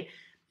 right?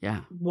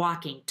 Yeah.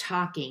 Walking,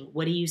 talking,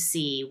 what do you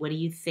see? What do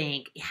you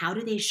think? How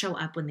do they show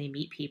up when they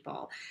meet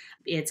people?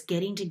 It's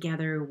getting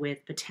together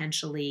with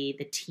potentially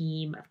the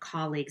team of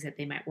colleagues that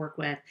they might work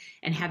with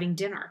and having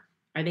dinner.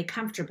 Are they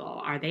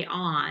comfortable? Are they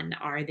on?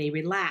 Are they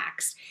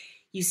relaxed?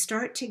 You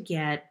start to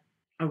get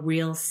a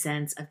real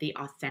sense of the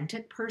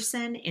authentic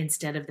person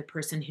instead of the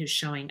person who's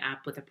showing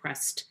up with a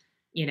pressed,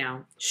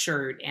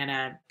 shirt and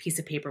a piece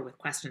of paper with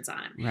questions on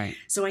it. Right.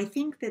 So I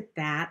think that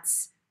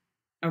that's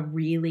a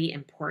really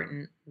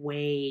important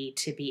way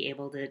to be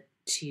able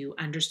to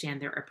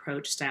understand their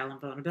approach, style, and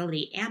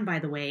vulnerability. And by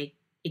the way,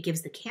 it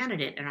gives the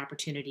candidate an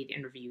opportunity to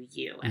interview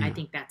you. And I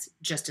think that's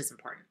just as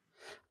important.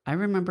 I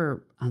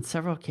remember on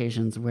several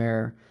occasions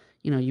where,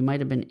 you might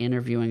have been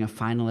interviewing a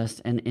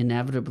finalist and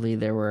inevitably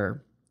there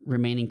were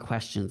remaining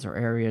questions or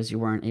areas you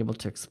weren't able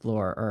to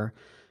explore or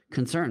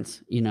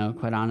concerns,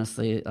 quite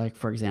honestly, like,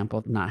 for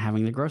example, not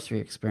having the grocery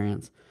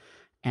experience.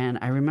 And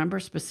I remember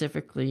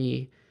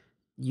specifically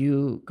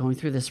you going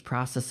through this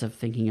process of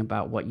thinking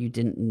about what you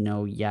didn't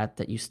know yet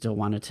that you still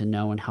wanted to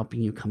know and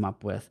helping you come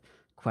up with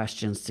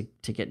questions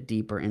to get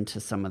deeper into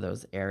some of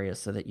those areas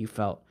so that you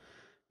felt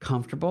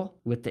comfortable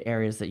with the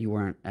areas that you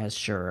weren't as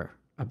sure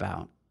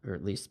about, or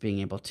at least being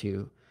able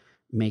to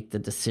make the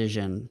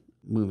decision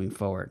moving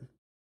forward.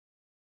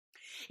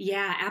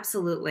 Yeah,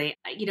 absolutely.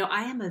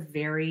 I am a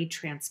very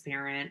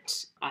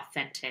transparent,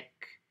 authentic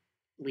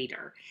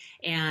leader.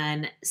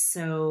 And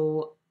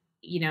so,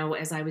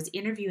 as I was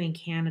interviewing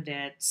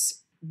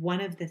candidates,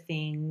 one of the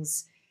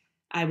things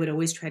I would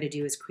always try to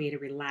do is create a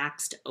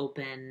relaxed,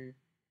 open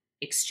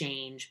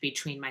exchange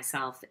between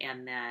myself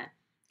and the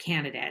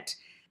candidate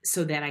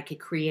so that I could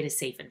create a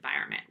safe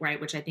environment, right?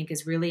 Which I think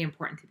is really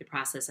important through the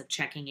process of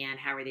checking in.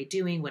 How are they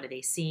doing? What are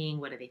they seeing?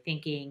 What are they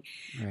thinking?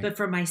 Right. But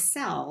for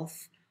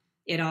myself,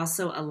 it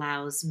also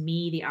allows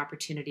me the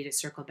opportunity to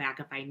circle back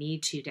if I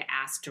need to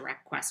ask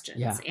direct questions.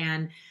 Yeah.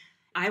 And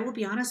I will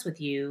be honest with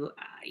you,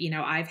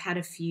 I've had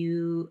a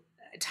few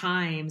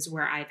times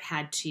where I've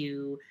had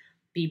to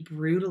be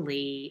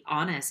brutally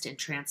honest and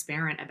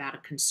transparent about a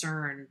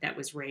concern that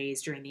was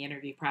raised during the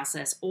interview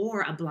process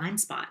or a blind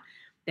spot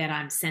that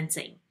I'm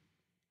sensing.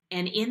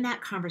 And in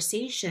that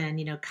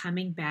conversation,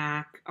 coming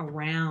back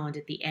around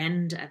at the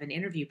end of an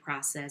interview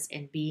process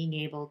and being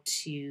able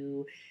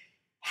to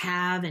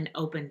have an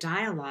open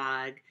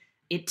dialogue,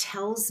 it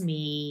tells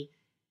me,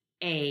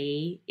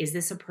 is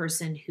this a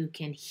person who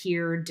can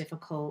hear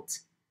difficult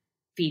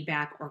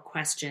feedback or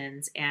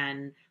questions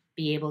and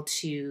be able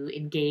to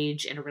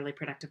engage in a really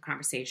productive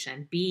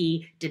conversation?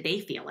 B, did they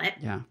feel it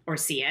or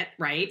see it,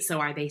 right? So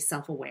are they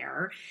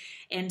self-aware?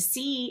 And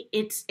C,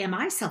 am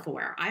I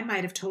self-aware? I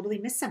might have totally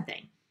missed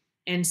something.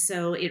 And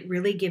so it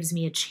really gives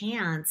me a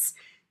chance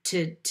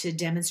to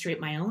demonstrate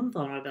my own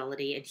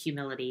vulnerability and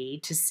humility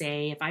to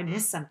say, if I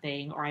missed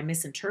something or I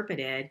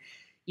misinterpreted,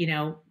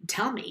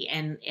 tell me.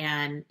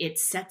 And it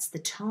sets the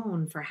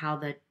tone for how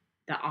the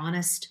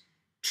honest,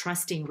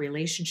 trusting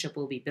relationship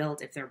will be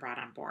built if they're brought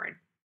on board.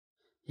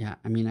 Yeah.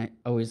 I mean, I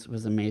always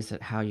was amazed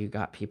at how you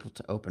got people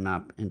to open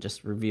up and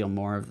just reveal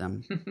more of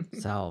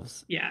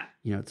themselves. Yeah.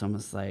 It's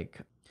almost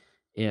like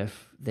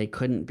if they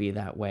couldn't be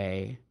that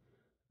way,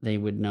 they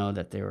would know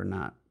that they were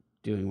not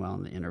doing well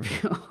in the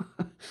interview,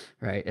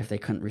 right? If they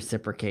couldn't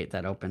reciprocate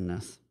that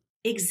openness.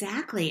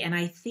 Exactly. And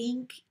I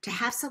think to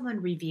have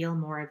someone reveal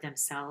more of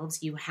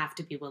themselves, you have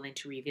to be willing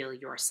to reveal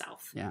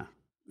yourself. Yeah,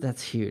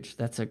 that's huge.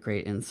 That's a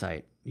great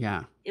insight.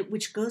 Yeah.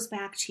 Which goes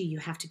back to, you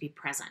have to be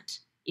present.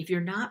 If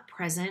you're not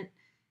present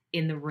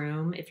in the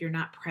room, if you're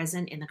not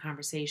present in the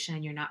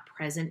conversation, you're not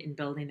present in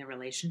building the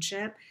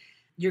relationship,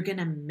 you're going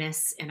to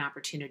miss an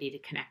opportunity to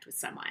connect with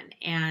someone.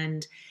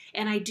 And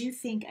I do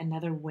think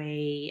another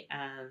way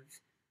of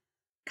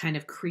kind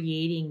of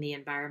creating the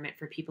environment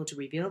for people to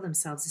reveal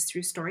themselves is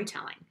through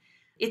storytelling.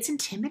 It's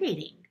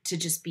intimidating to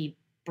just be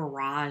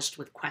barraged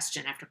with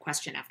question after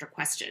question after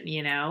question.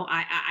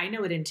 I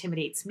know it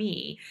intimidates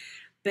me,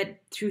 but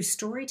through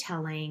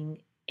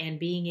storytelling and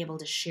being able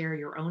to share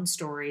your own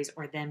stories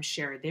or them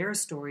share their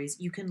stories,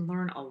 you can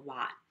learn a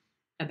lot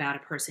about a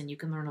person. You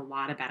can learn a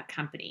lot about a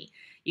company.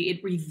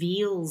 It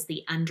reveals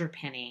the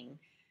underpinning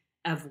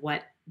of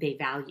what they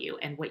value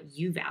and what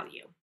you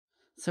value.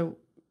 So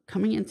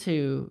coming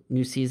into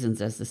New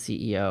Seasons as the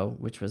CEO,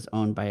 which was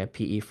owned by a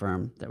PE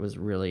firm that was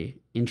really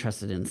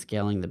interested in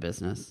scaling the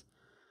business,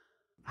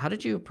 how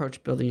did you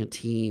approach building a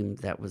team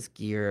that was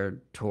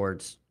geared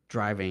towards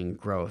driving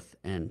growth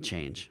and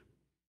change?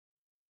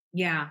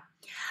 Yeah.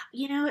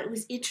 It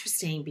was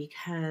interesting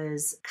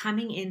because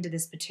coming into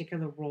this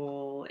particular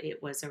role,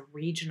 it was a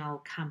regional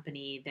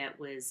company that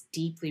was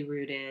deeply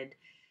rooted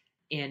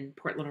in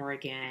Portland,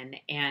 Oregon,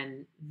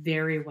 and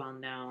very well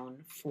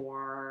known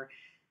for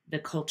the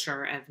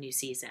culture of New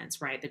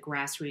Seasons, right? The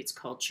grassroots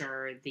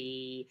culture,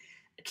 the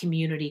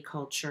community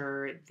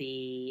culture,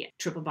 the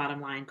triple bottom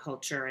line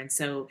culture. And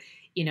so,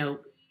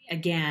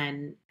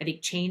 again, I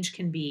think change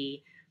can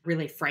be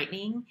really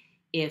frightening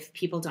if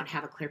people don't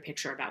have a clear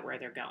picture about where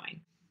they're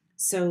going.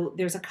 So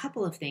there's a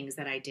couple of things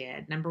that I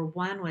did. Number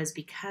one was,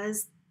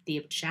 because the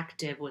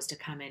objective was to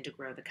come in to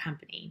grow the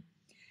company,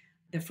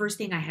 the first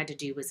thing I had to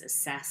do was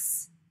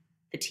assess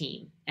the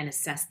team and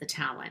assess the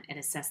talent and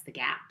assess the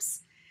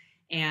gaps.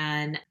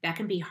 And that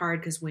can be hard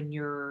because when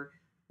you're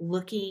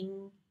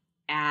looking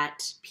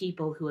at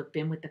people who have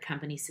been with the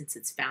company since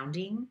its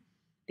founding,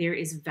 there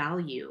is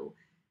value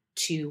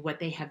to what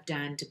they have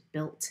done to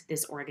build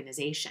this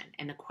organization.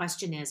 And the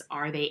question is,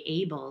 are they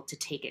able to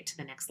take it to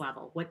the next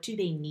level? What do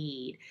they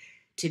need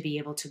to be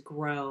able to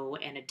grow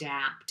and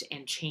adapt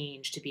and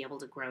change to be able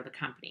to grow the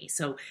company?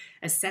 So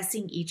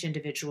assessing each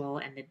individual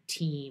and the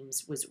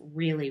teams was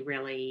really,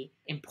 really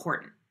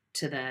important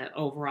to the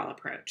overall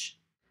approach.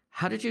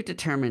 How did you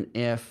determine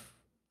if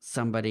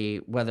somebody,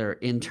 whether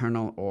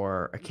internal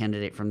or a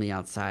candidate from the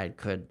outside,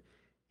 could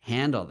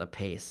handle the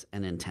pace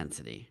and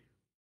intensity?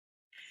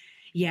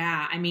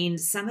 Yeah, I mean,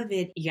 some of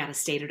it, you got to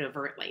state it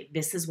overtly.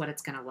 This is what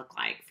it's going to look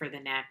like for the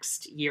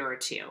next year or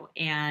two.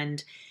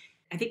 And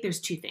I think there's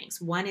two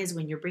things. One is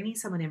when you're bringing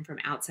someone in from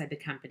outside the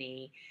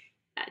company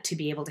to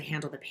be able to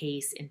handle the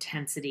pace,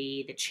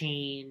 intensity, the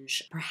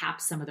change,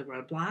 perhaps some of the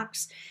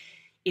roadblocks,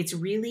 it's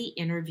really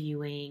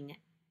interviewing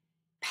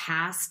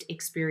past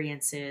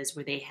experiences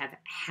where they have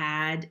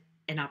had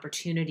an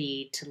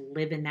opportunity to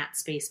live in that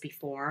space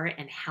before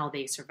and how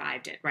they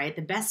survived it, right?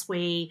 The best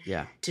way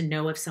to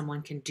know if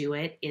someone can do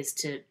it is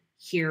to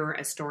hear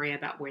a story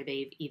about where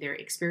they've either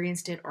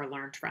experienced it or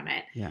learned from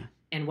it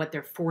and what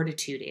their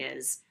fortitude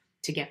is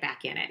to get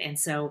back in it. And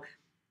so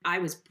I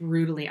was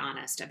brutally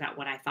honest about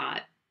what I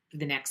thought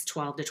the next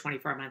 12 to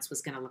 24 months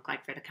was going to look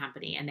like for the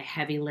company and the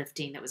heavy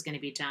lifting that was going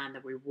to be done,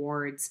 the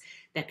rewards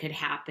that could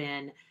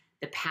happen,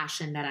 the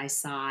passion that I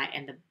saw,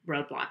 and the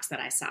roadblocks that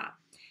I saw.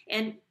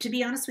 And to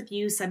be honest with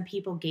you, some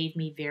people gave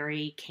me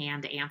very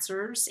canned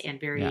answers and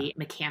very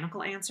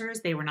mechanical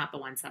answers. They were not the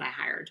ones that I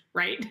hired,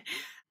 right?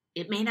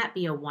 It may not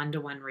be a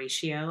 1-to-1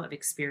 ratio of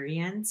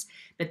experience,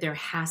 but there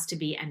has to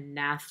be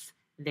enough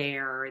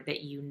there that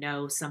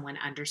someone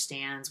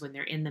understands when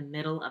they're in the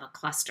middle of a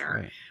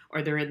cluster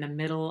or they're in the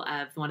middle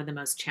of one of the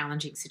most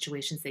challenging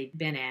situations they've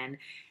been in,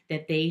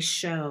 that they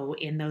show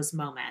in those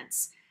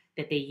moments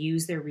that they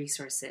use their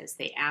resources,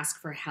 they ask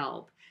for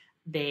help,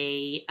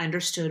 they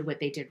understood what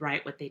they did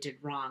right, what they did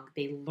wrong,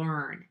 they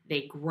learn,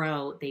 they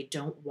grow, they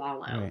don't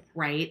wallow,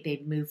 right?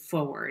 They move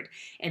forward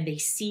and they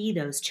see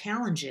those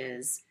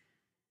challenges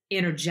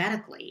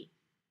energetically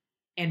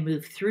and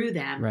move through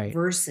them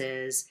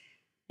versus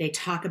they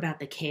talk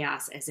about the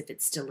chaos as if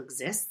it still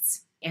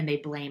exists and they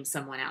blame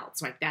someone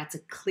else. Right? That's a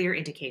clear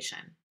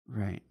indication.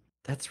 Right.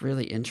 That's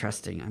really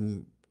interesting.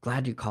 I'm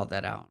glad you called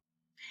that out.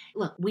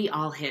 Look, we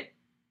all hit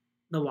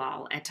the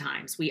wall at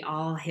times. We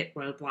all hit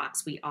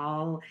roadblocks. We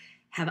all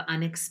have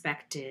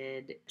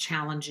unexpected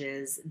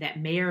challenges that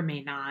may or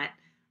may not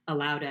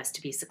allowed us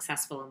to be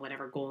successful in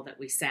whatever goal that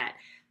we set.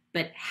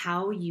 But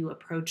how you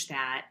approach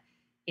that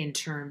in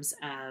terms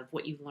of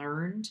what you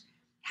learned,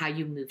 how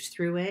you moved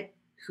through it,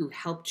 who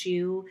helped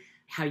you,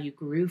 how you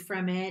grew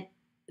from it,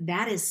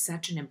 that is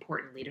such an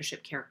important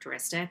leadership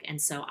characteristic. And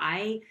so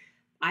I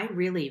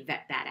really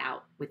vet that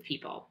out with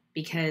people,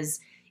 because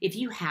if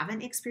you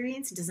haven't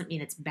experienced, it doesn't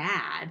mean it's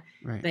bad,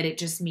 but it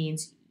just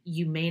means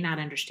you may not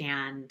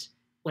understand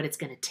what it's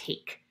going to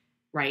take,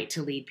 right,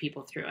 to lead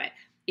people through it.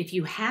 If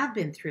you have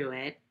been through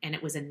it and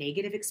it was a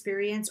negative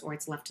experience, or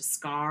it's left a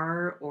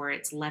scar, or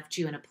it's left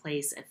you in a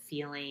place of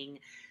feeling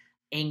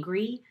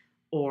angry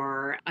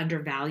or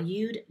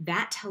undervalued,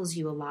 that tells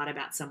you a lot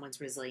about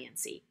someone's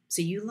resiliency.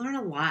 So you learn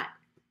a lot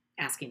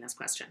asking those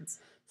questions.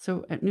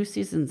 So at New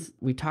Seasons,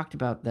 we talked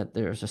about that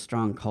there's a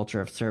strong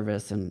culture of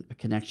service and a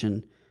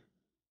connection,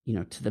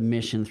 to the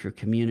mission through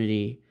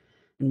community.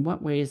 In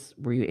what ways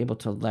were you able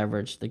to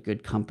leverage the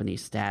good company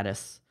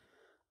status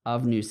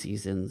of New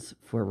Seasons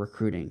for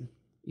recruiting,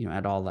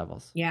 at all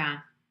levels? Yeah,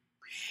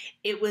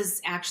 it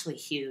was actually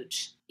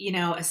huge,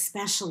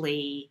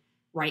 especially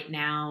right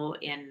now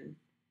in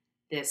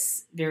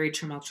this very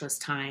tumultuous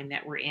time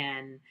that we're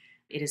in.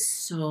 It is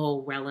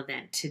so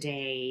relevant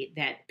today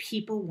that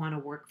people want to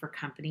work for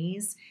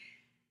companies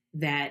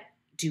that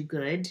do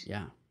good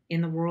in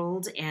the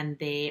world, and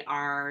they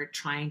are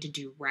trying to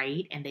do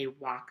right, and they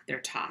walk their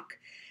talk.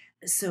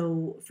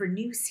 So for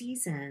New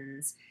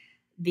Seasons,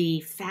 the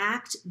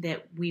fact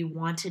that we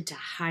wanted to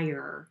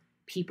hire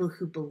people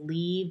who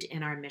believed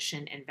in our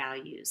mission and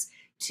values,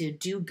 to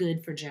do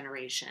good for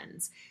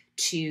generations,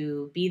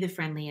 to be the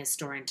friendliest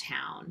store in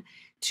town,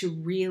 to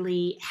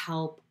really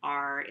help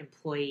our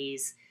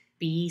employees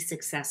be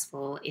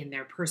successful in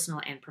their personal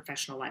and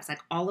professional lives,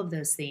 like all of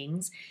those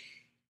things,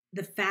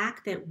 the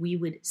fact that we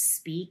would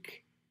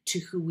speak to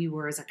who we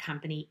were as a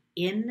company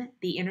in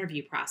the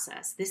interview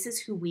process. This is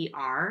who we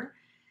are.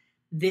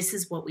 This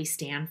is what we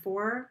stand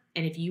for.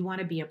 And if you want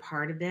to be a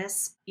part of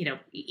this,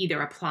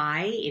 either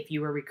apply if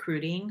you are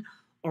recruiting,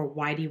 or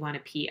why do you want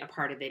to be a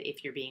part of it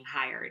if you're being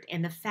hired?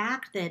 And the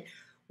fact that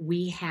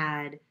we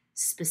had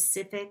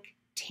specific,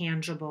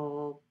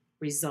 tangible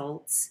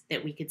results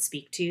that we could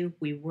speak to.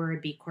 We were a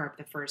B Corp,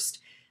 the first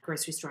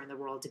grocery store in the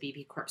world to be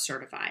B Corp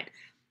certified.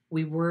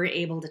 We were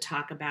able to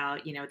talk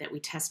about, that we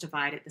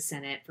testified at the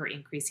Senate for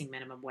increasing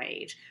minimum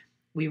wage.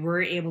 We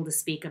were able to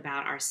speak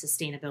about our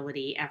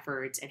sustainability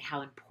efforts and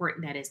how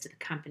important that is to the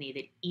company,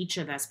 that each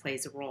of us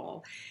plays a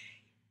role.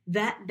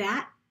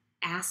 That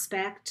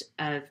aspect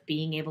of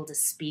being able to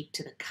speak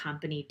to the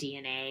company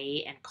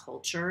DNA and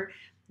culture,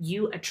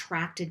 you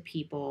attracted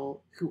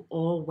people who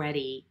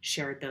already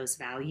shared those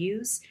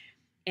values.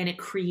 And it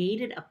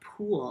created a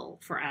pool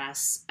for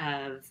us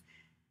of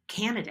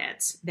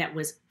candidates that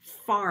was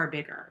far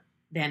bigger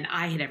than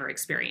I had ever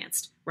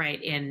experienced,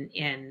 right,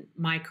 in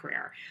my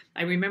career.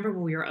 I remember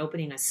when we were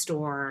opening a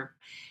store,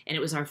 and it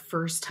was our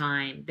first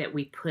time that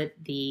we put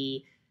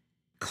the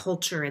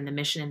culture and the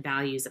mission and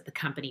values of the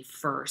company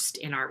first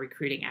in our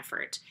recruiting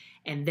effort.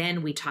 And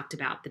then we talked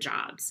about the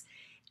jobs.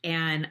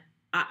 And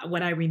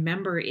what I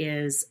remember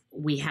is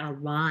we had a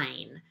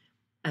line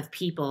of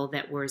people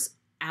that was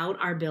out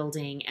our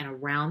building and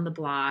around the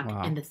block.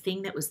 Wow. And the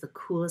thing that was the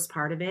coolest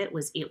part of it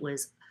was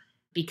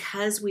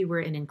because we were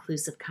an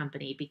inclusive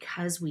company,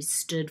 because we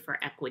stood for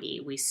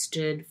equity, we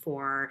stood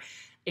for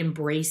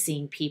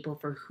embracing people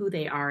for who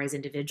they are as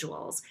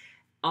individuals,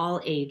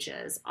 all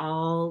ages,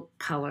 all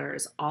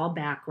colors, all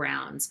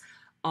backgrounds,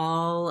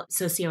 all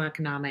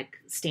socioeconomic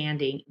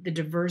standing, the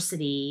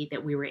diversity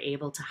that we were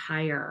able to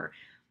hire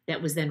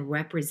that was then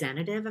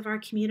representative of our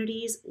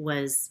communities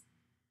was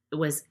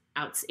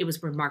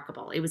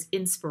remarkable. It was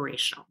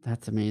inspirational.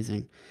 That's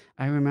amazing.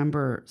 I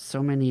remember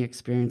so many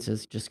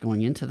experiences just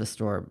going into the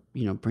store,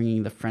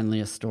 bringing the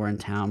friendliest store in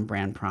town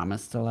brand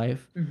promise to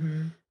life.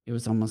 Mm-hmm. It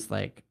was almost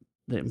like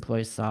the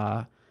employees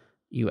saw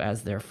you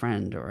as their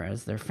friend or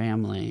as their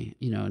family,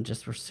 and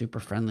just were super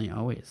friendly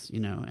always,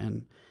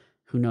 and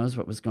who knows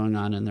what was going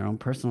on in their own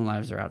personal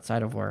lives or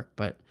outside of work.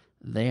 But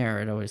there,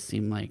 it always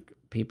seemed like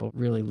people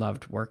really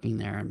loved working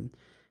there.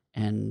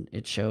 And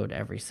it showed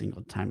every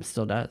single time. It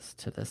still does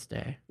to this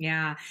day.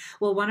 Yeah.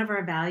 Well, one of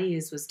our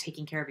values was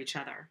taking care of each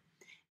other.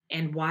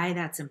 And why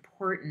that's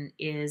important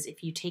is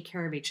if you take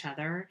care of each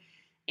other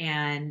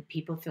and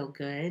people feel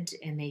good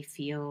and they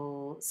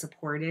feel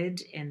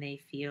supported and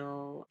they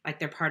feel like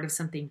they're part of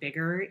something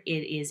bigger, it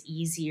is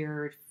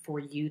easier for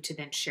you to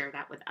then share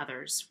that with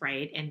others,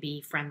 right? And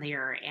be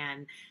friendlier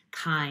and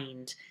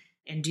kind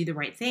and do the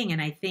right thing.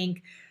 And I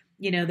think,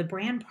 the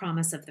brand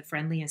promise of the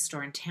friendliest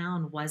store in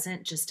town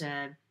wasn't just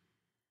a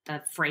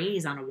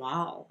phrase on a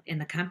wall in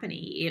the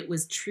company. It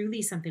was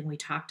truly something we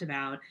talked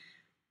about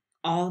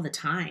all the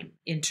time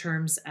in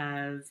terms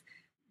of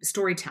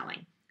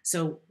storytelling.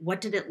 So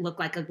what did it look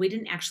like? We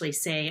didn't actually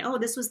say, oh,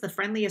 this was the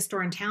friendliest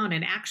store in town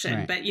in action.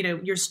 Right. But,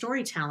 your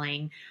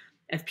storytelling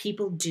of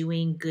people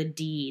doing good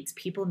deeds,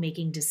 people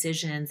making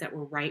decisions that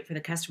were right for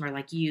the customer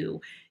like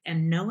you,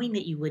 and knowing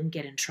that you wouldn't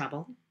get in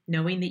trouble,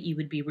 knowing that you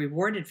would be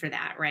rewarded for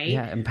that, right?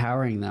 Yeah,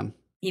 empowering them.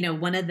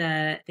 One of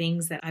the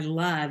things that I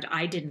loved,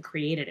 I didn't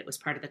create it, it was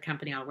part of the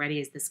company already,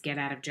 is this get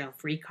out of jail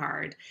free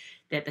card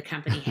that the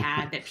company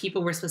had that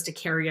people were supposed to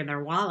carry in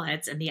their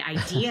wallets. And the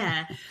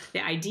idea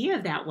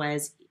of that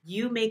was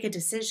you make a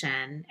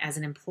decision as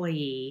an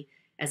employee,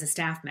 as a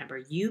staff member,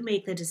 you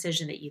make the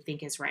decision that you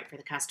think is right for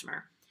the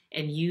customer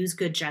and use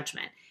good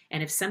judgment.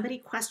 And if somebody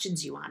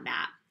questions you on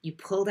that, you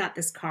pulled out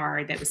this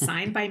card that was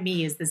signed by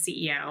me as the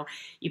CEO.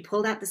 You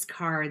pulled out this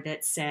card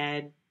that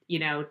said,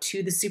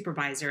 to the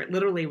supervisor, it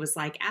literally was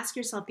like, ask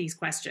yourself these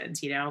questions,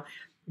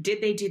 did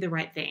they do the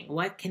right thing?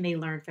 What can they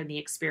learn from the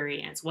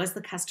experience? Was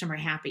the customer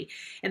happy?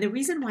 And the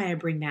reason why I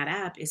bring that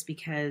up is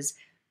because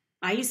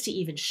I used to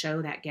even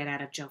show that get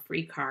out of jail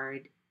free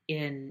card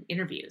in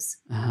interviews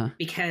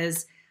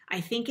because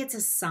I think it's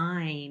a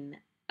sign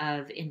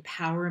of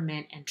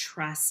empowerment and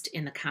trust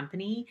in the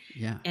company.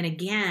 Yeah. And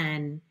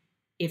again,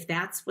 if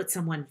that's what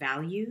someone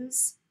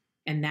values,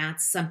 and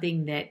that's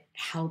something that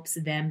helps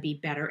them be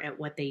better at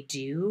what they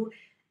do,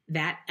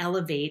 that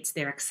elevates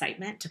their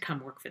excitement to come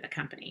work for the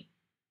company.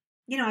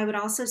 I would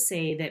also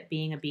say that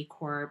being a B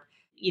Corp,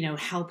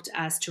 helped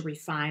us to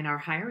refine our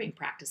hiring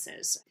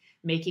practices,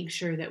 making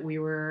sure that we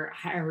were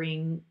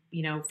hiring,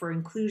 for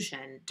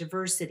inclusion,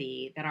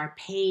 diversity, that our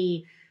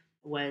pay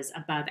was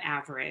above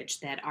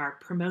average, that our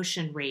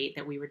promotion rate,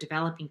 that we were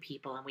developing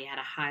people and we had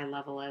a high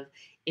level of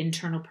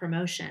internal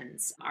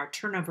promotions. Our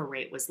turnover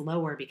rate was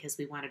lower because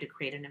we wanted to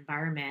create an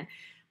environment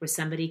where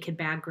somebody could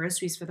bag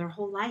groceries for their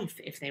whole life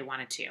if they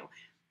wanted to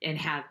and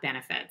have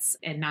benefits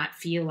and not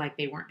feel like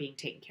they weren't being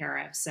taken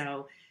care of.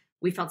 So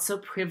we felt so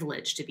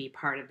privileged to be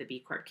part of the B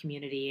Corp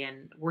community,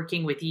 and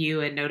working with you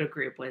and Noda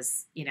Group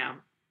was, it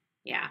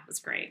was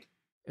great.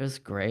 It was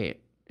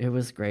great. It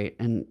was great.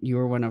 And you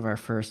were one of our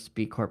first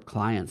B Corp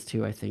clients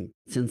too, I think.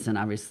 Since then,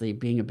 obviously,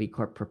 being a B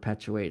Corp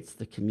perpetuates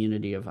the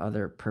community of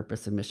other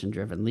purpose and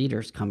mission-driven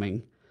leaders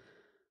coming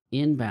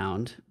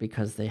inbound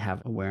because they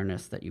have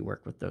awareness that you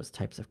work with those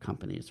types of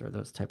companies or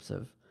those types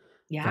of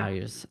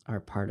values are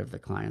part of the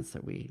clients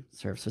that we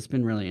serve. So it's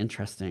been really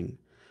interesting.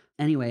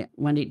 Anyway,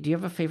 Wendy, do you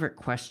have a favorite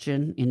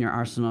question in your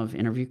arsenal of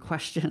interview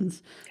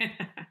questions?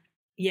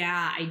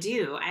 Yeah, I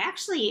do.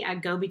 I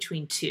go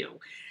between two.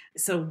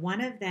 So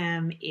one of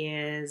them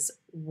is,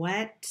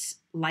 what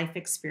life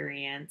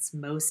experience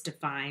most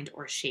defined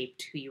or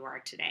shaped who you are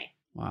today?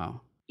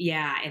 Wow.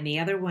 Yeah. And the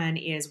other one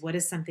is, what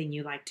is something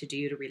you like to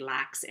do to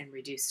relax and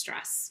reduce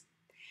stress?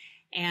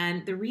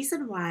 And the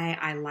reason why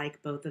I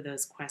like both of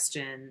those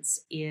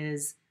questions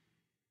is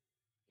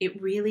it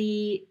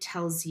really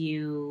tells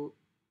you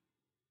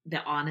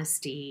the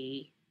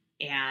honesty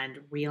and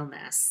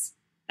realness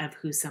of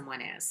who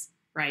someone is,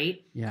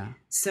 right? Yeah.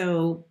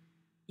 So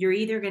you're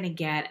either going to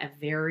get a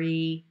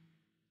very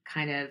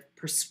kind of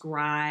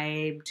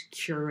prescribed,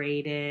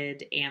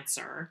 curated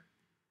answer,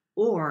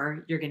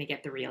 or you're going to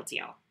get the real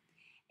deal.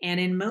 And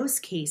in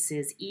most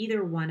cases,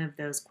 either one of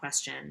those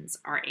questions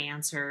are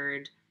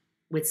answered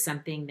with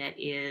something that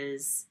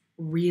is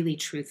really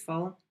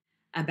truthful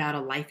about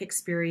a life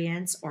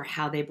experience, or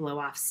how they blow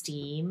off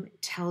steam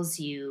tells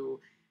you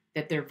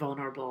that they're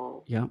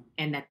vulnerable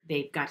and that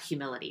they've got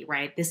humility,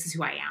 right? This is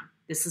who I am.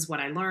 This is what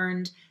I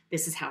learned.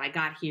 This is how I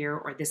got here,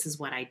 or this is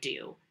what I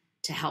do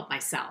to help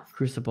myself.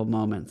 Crucible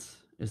moments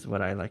is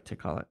what I like to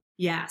call it.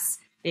 Yes,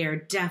 they are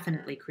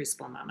definitely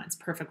crucible moments.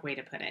 Perfect way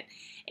to put it.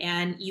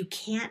 And you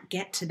can't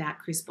get to that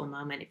crucible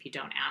moment if you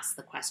don't ask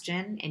the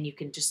question. And you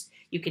can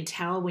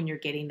tell when you're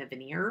getting the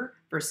veneer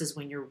versus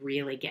when you're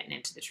really getting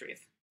into the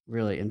truth.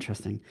 Really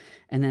interesting.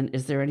 And then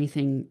is there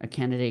anything a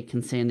candidate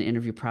can say in the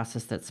interview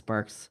process that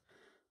sparks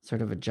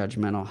sort of a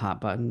judgmental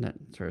hot button that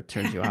sort of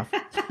turns you off?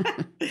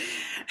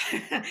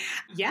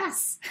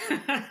 Yes.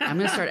 I'm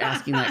going to start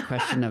asking that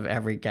question of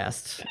every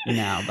guest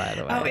now, by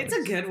the way. Oh, it's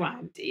a good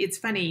one. It's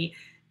funny.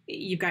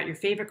 You've got your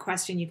favorite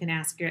question you can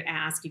ask.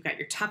 You've got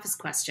your toughest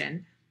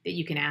question that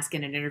you can ask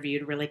in an interview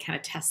to really kind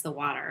of test the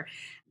water.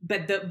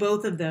 But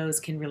both of those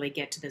can really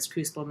get to those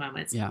crucible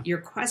moments. Yeah. Your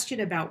question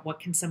about what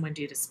can someone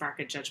do to spark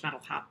a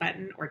judgmental hot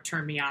button or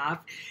turn me off,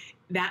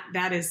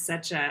 that is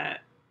such a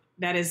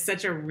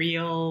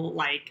real,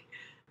 like,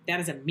 that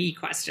is a me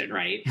question,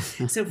 right?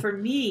 So for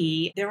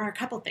me, there are a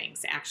couple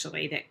things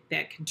actually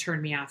that can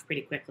turn me off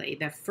pretty quickly.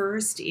 The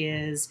first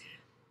is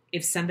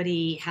if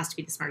somebody has to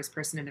be the smartest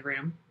person in the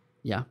room.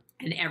 Yeah.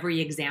 And every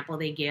example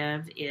they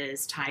give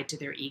is tied to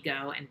their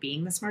ego and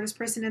being the smartest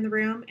person in the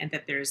room, and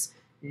that there's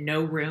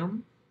no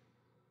room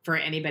for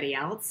anybody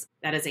else.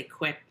 That is a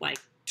quick, like,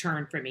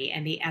 turn for me.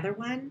 And the other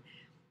one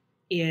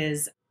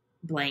is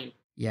blame.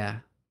 Yeah.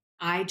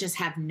 I just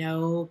have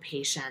no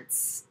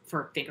patience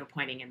for finger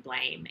pointing and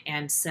blame.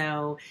 And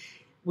so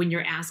when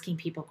you're asking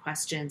people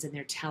questions and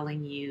they're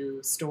telling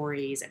you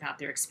stories about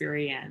their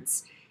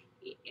experience,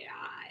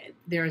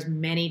 there's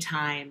many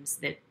times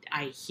that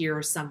I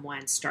hear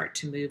someone start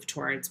to move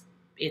towards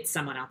it's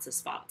someone else's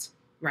fault,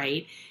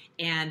 right?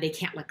 And they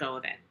can't let go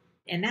of it.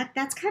 And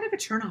that's kind of a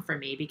turnoff for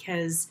me,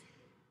 because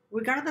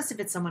regardless if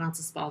it's someone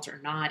else's fault or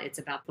not, it's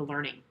about the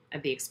learning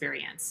of the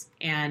experience,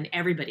 and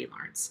everybody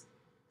learns.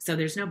 So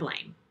there's no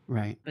blame.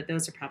 Right. But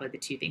those are probably the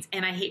two things.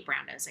 And I hate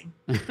brown nosing.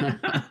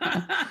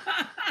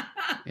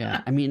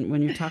 Yeah. I mean,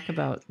 when you talk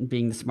about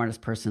being the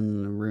smartest person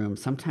in the room,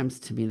 sometimes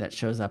to me that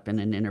shows up in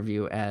an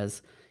interview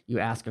as you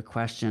ask a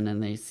question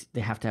and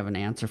they have to have an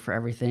answer for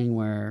everything,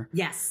 where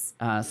yes,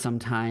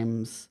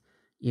 sometimes,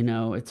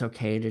 it's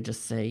okay to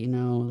just say,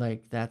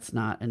 like, that's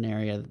not an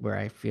area where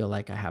I feel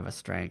like I have a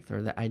strength,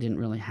 or that I didn't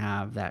really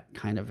have that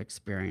kind of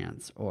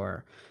experience,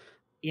 or,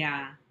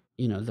 yeah,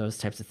 those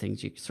types of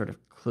things. You sort of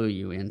clue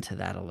you into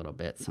that a little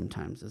bit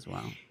sometimes as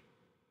well.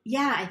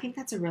 Yeah, I think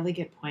that's a really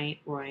good point,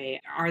 Roy.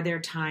 Are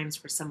there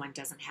times where someone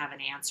doesn't have an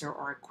answer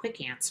or a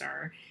quick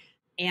answer?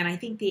 And I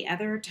think the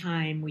other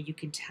time where you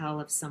can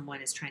tell if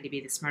someone is trying to be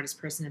the smartest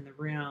person in the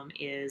room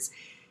is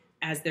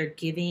as they're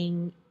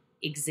giving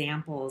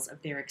examples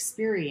of their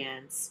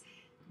experience,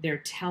 they're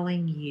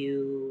telling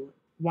you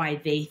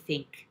why they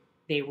think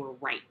they were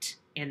right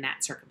in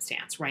that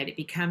circumstance, right? It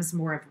becomes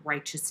more of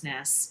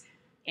righteousness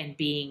and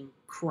being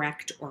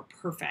correct or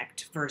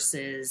perfect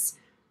versus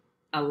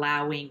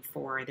allowing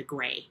for the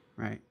gray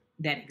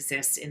that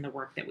exists in the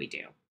work that we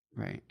do.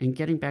 Right. And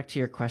getting back to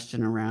your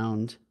question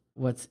around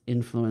what's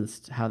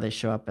influenced how they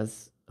show up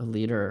as a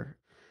leader,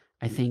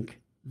 I think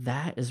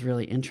that is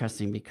really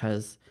interesting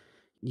because,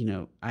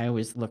 I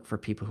always look for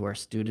people who are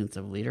students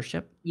of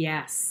leadership.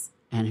 Yes.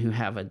 And who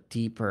have a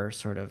deeper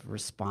sort of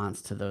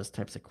response to those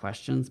types of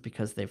questions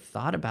because they've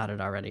thought about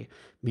it already.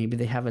 Maybe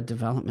they have a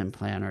development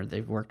plan, or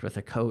they've worked with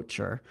a coach,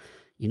 or,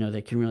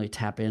 they can really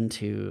tap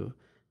into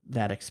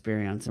that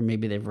experience, or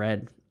maybe they've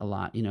read a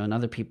lot, and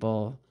other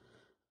people,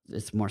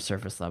 it's more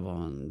surface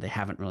level and they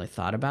haven't really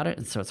thought about it.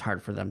 And so it's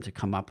hard for them to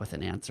come up with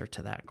an answer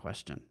to that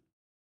question.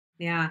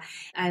 Yeah.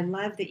 I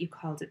love that you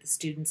called it the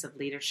students of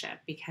leadership,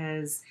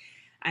 because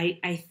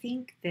I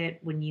think that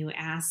when you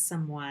ask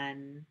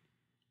someone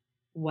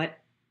what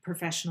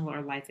professional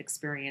or life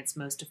experience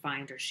most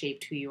defined or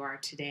shaped who you are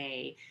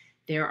today,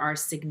 there are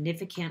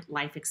significant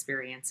life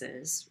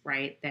experiences,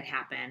 right, that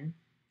happen.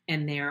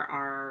 And there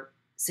are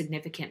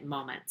significant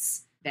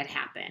moments that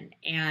happen.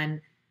 And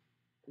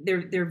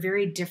they're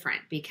very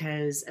different,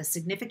 because a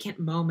significant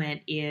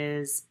moment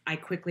is I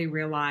quickly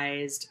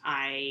realized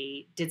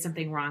I did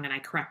something wrong and I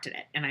corrected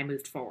it and I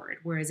moved forward.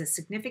 Whereas a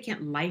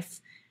significant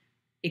life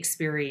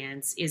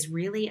experience is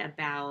really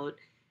about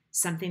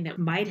something that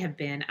might have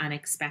been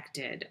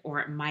unexpected, or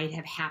it might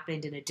have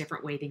happened in a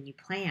different way than you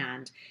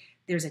planned.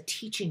 There's a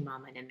teaching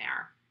moment in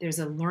there. There's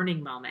a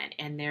learning moment,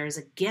 and there's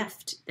a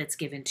gift that's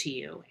given to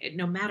you.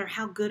 No matter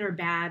how good or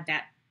bad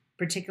that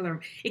particular,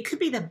 it could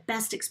be the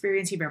best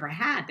experience you've ever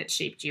had that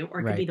shaped you,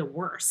 or it could be the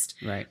worst.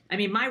 Right. I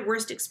mean, my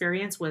worst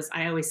experience was,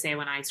 I always say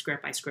when I screw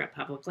up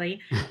publicly.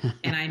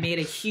 And I made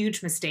a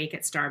huge mistake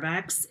at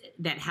Starbucks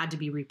that had to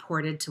be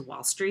reported to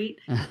Wall Street.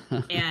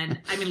 And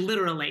I mean,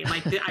 literally,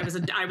 like I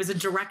was a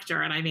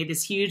director and I made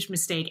this huge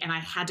mistake and I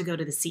had to go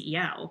to the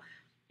CEO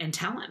and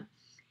tell him.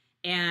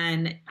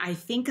 And I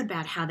think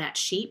about how that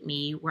shaped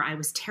me, where I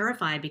was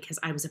terrified because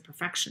I was a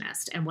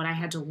perfectionist. And what I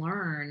had to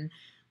learn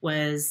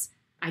was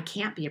I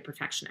can't be a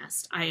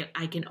perfectionist. I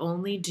can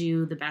only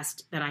do the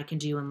best that I can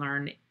do and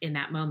learn in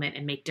that moment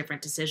and make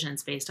different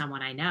decisions based on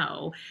what I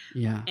know.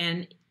 Yeah.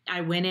 And I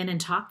went in and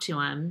talked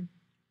to him.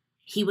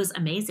 He was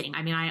amazing.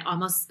 I mean, I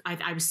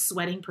was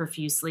sweating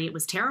profusely. It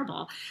was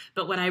terrible.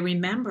 But what I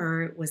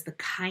remember was the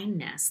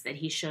kindness that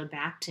he showed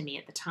back to me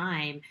at the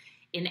time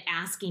in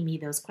asking me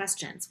those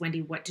questions.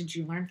 Wendy, what did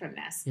you learn from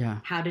this? Yeah.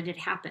 How did it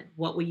happen?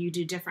 What will you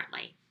do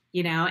differently?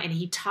 You know, and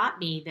he taught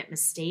me that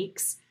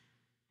mistakes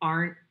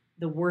aren't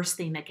the worst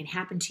thing that can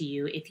happen to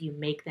you if you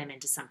make them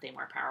into something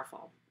more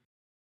powerful.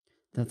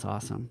 That's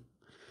awesome.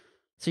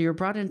 So you're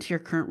brought into your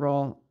current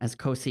role as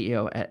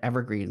co-CEO at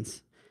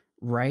Evergreens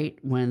right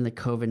when the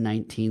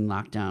COVID-19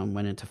 lockdown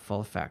went into full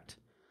effect.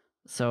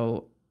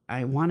 So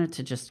I wanted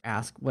to just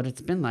ask what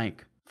it's been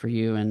like for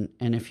you, and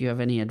if you have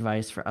any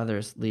advice for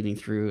others leading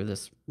through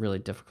this really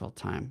difficult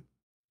time.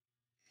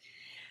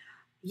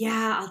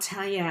 Yeah, I'll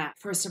tell you.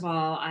 First of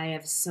all, I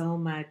have so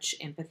much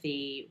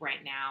empathy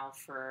right now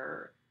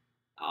for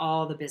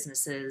all the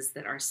businesses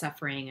that are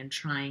suffering and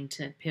trying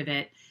to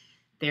pivot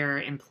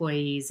their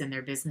employees and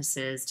their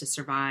businesses to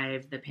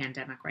survive the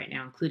pandemic right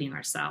now, including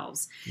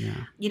ourselves.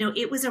 Yeah. You know,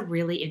 it was a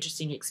really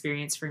interesting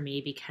experience for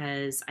me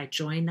because I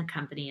joined the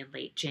company in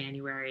late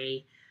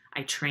January.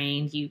 I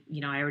trained,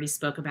 I already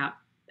spoke about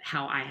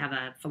how I have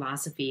a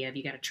philosophy of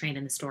you got to train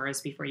in the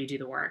stores before you do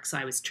the work. So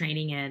I was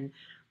training in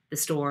the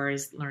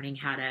stores, learning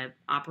how to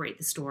operate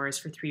the stores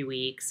for 3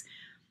 weeks.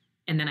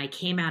 And then I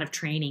came out of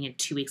training and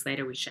 2 weeks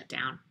later we shut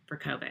down for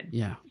COVID.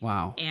 Yeah.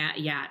 Wow. And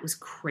yeah, it was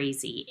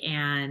crazy.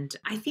 And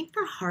I think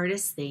the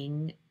hardest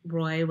thing,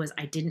 Roy, was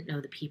I didn't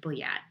know the people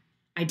yet.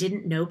 I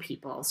didn't know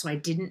people. So I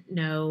didn't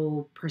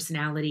know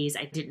personalities.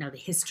 I didn't know the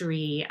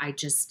history. I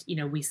just,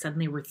 we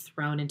suddenly were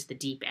thrown into the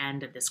deep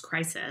end of this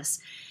crisis.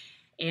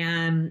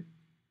 And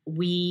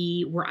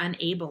we were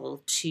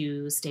unable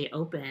to stay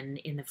open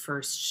in the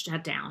first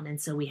shutdown. And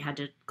so we had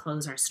to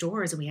close our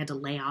stores and we had to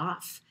lay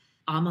off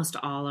almost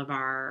all of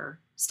our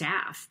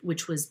staff,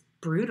 which was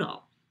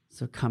brutal.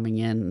 So coming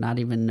in, not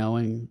even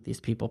knowing these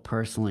people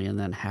personally, and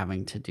then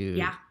having to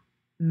do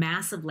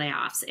massive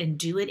layoffs and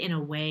do it in a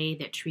way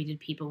that treated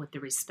people with the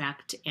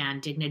respect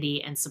and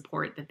dignity and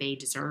support that they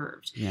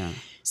deserved. Yeah.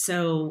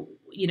 So,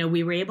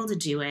 we were able to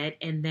do it.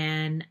 And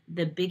then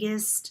the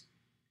biggest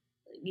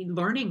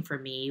learning for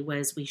me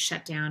was we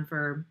shut down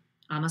for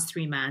almost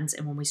 3 months.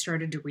 And when we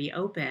started to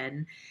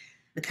reopen,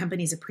 the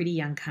company's a pretty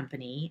young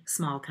company,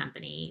 small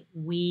company.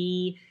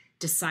 We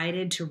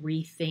decided to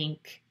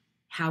rethink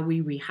how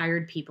we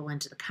rehired people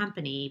into the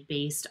company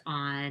based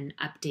on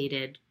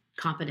updated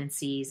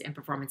competencies and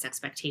performance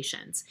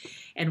expectations.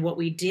 And what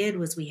we did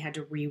was we had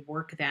to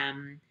rework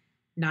them,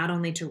 not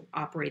only to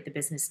operate the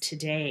business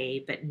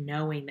today, but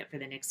knowing that for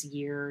the next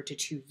year to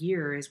 2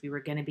 years, we were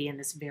going to be in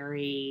this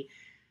very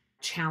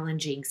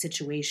challenging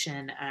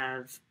situation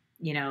of,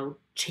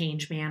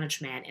 change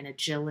management and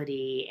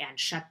agility and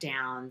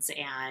shutdowns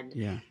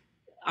and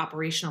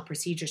operational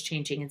procedures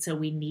changing. And so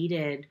we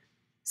needed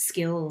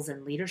skills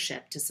and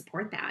leadership to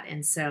support that.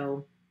 And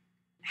so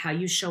how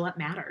you show up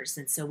matters.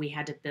 And so we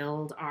had to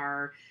build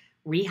our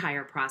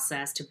rehire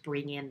process to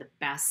bring in the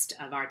best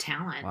of our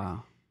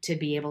talent to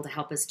be able to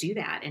help us do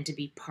that and to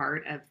be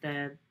part of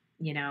the,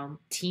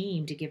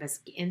 team, to give us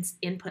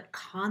input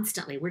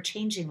constantly. We're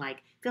changing,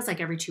 feels like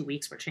every 2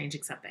 weeks we're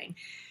changing something.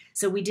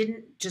 So we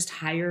didn't just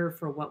hire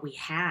for what we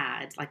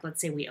had. Like,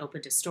 let's say we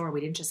opened a store. We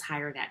didn't just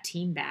hire that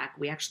team back.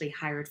 We actually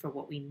hired for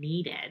what we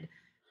needed.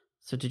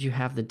 So did you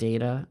have the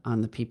data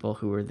on the people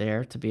who were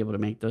there to be able to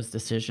make those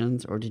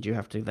decisions, or did you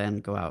have to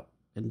then go out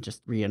and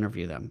just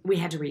re-interview them? We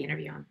had to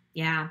re-interview them.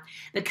 Yeah.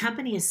 The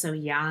company is so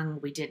young,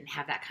 we didn't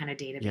have that kind of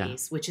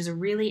database, which is a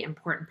really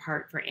important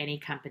part for any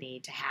company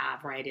to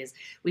have, right? Is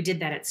we did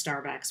that at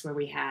Starbucks, where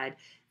we had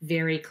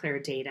very clear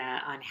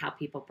data on how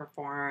people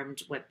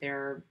performed, what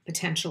their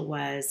potential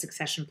was,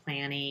 succession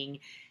planning,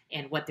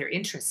 and what their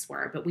interests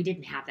were. But we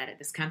didn't have that at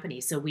this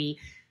company. So we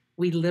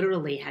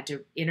literally had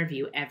to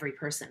interview every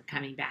person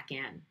coming back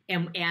in.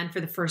 And for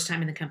the first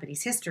time in the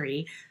company's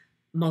history,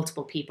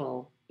 multiple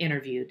people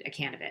interviewed a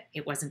candidate.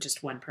 It wasn't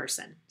just one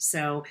person.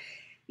 So,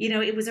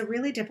 it was a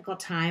really difficult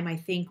time. I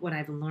think what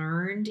I've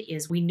learned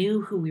is we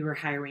knew who we were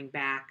hiring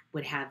back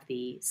would have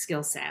the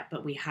skill set,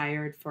 but we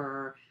hired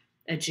for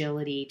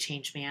agility,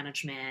 change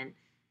management,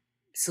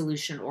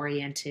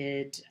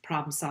 solution-oriented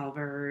problem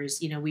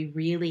solvers. We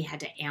really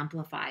had to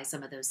amplify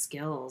some of those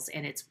skills,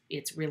 and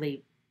it's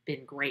really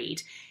been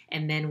great.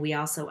 And then we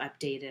also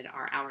updated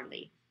our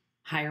hourly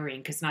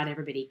hiring because not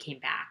everybody came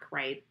back,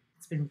 right?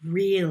 It's been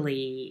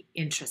really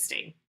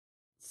interesting.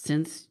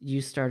 Since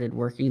you started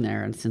working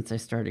there and since I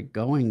started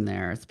going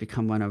there, it's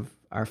become one of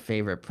our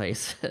favorite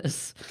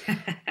places.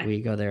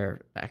 We go there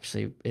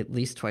actually at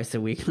least twice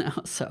a week now.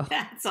 So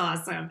That's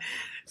awesome.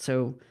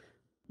 So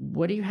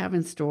what do you have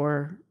in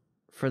store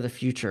for the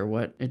future?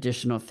 What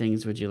additional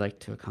things would you like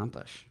to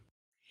accomplish?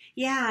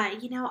 Yeah,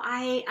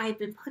 I've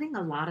been putting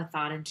a lot of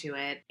thought into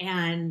it.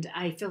 And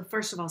I feel,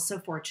 first of all, so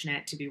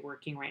fortunate to be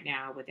working right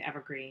now with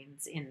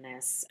Evergreens in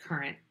this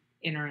current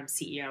interim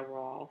CEO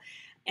role.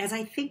 As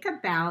I think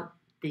about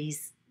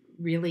these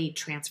really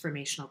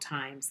transformational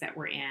times that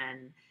we're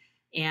in,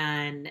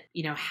 and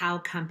how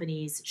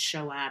companies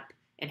show up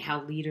and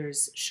how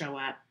leaders show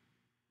up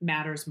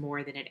matters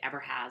more than it ever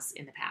has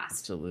in the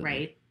past. Absolutely.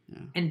 Right? Yeah.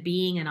 And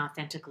being an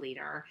authentic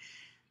leader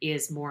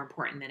is more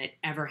important than it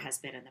ever has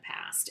been in the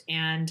past.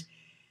 And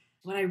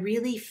what I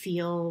really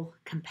feel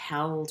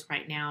compelled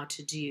right now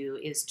to do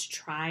is to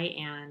try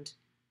and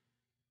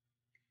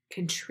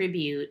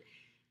contribute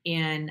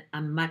in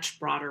a much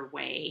broader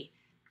way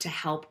to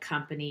help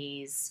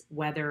companies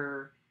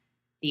weather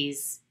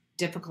these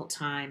difficult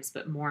times,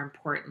 but more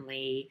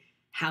importantly,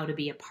 how to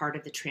be a part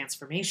of the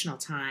transformational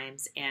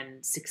times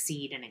and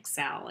succeed and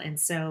excel. And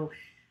so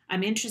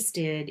I'm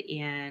interested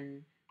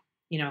in,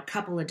 a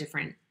couple of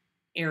different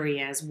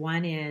areas.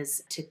 One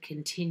is to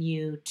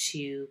continue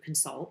to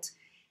consult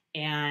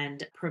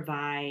and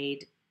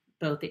provide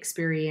both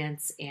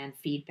experience and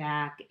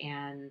feedback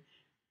and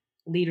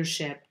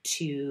leadership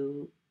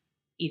to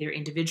either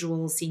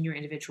individuals, senior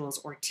individuals,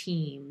 or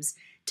teams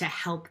to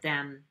help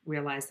them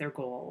realize their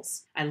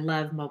goals. I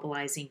love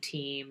mobilizing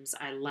teams.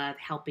 I love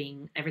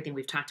helping everything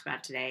we've talked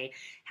about today.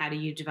 How do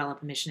you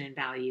develop mission and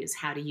values?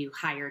 How do you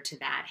hire to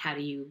that? How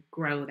do you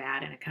grow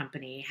that in a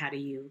company? How do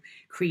you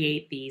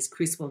create these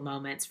crucible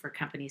moments for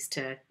companies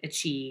to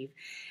achieve?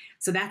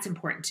 So that's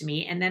important to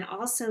me. And then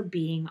also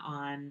being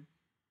on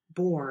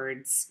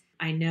boards.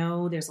 I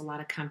know there's a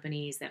lot of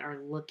companies that are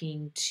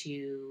looking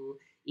to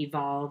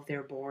evolve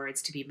their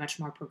boards to be much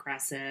more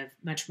progressive,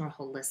 much more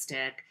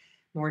holistic,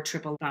 more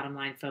triple bottom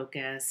line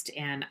focused.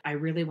 And I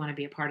really want to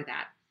be a part of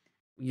that.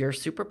 Your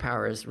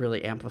superpower is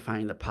really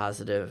amplifying the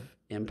positive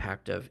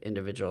impact of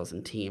individuals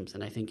and teams.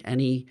 And I think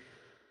any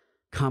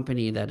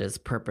company that is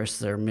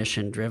purpose or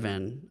mission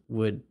driven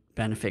would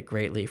benefit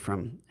greatly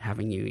from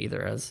having you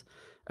either as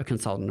a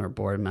consultant or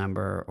board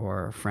member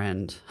or a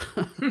friend.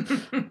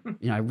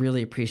 I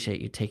really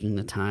appreciate you taking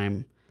the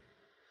time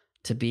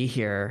to be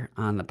here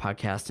on the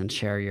podcast and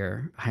share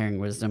your hiring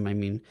wisdom. I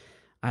mean,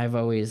 I've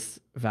always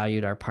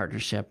valued our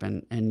partnership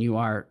and you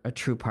are a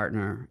true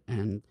partner.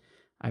 And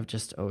I've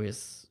just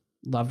always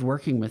loved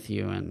working with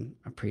you and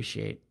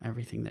appreciate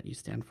everything that you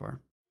stand for.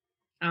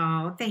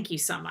 Oh, thank you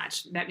so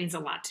much. That means a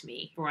lot to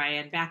me,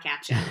 Brian. Back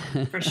at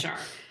you, for sure.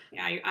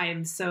 I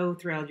am so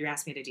thrilled you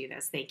asked me to do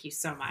this. Thank you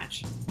so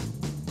much.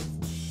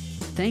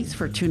 Thanks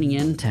for tuning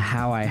in to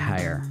How I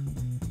Hire.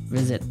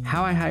 Visit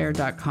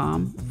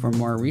howihire.com for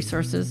more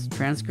resources,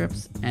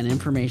 transcripts, and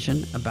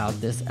information about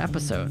this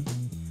episode.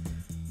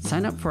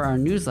 Sign up for our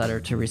newsletter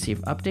to receive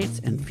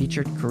updates and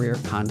featured career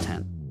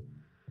content.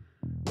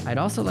 I'd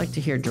also like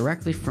to hear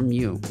directly from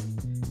you.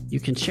 You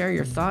can share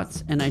your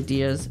thoughts and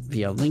ideas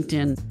via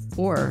LinkedIn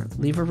or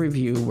leave a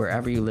review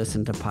wherever you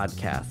listen to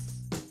podcasts.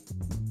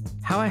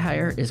 How I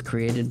Hire is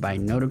created by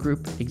Noda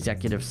Group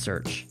Executive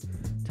Search.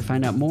 To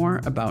find out more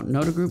about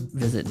Noda Group,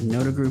 visit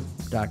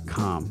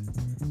nodagroup.com.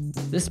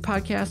 This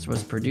podcast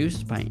was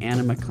produced by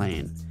Anna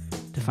McLean.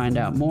 To find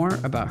out more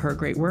about her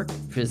great work,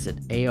 visit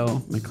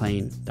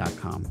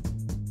aomclean.com.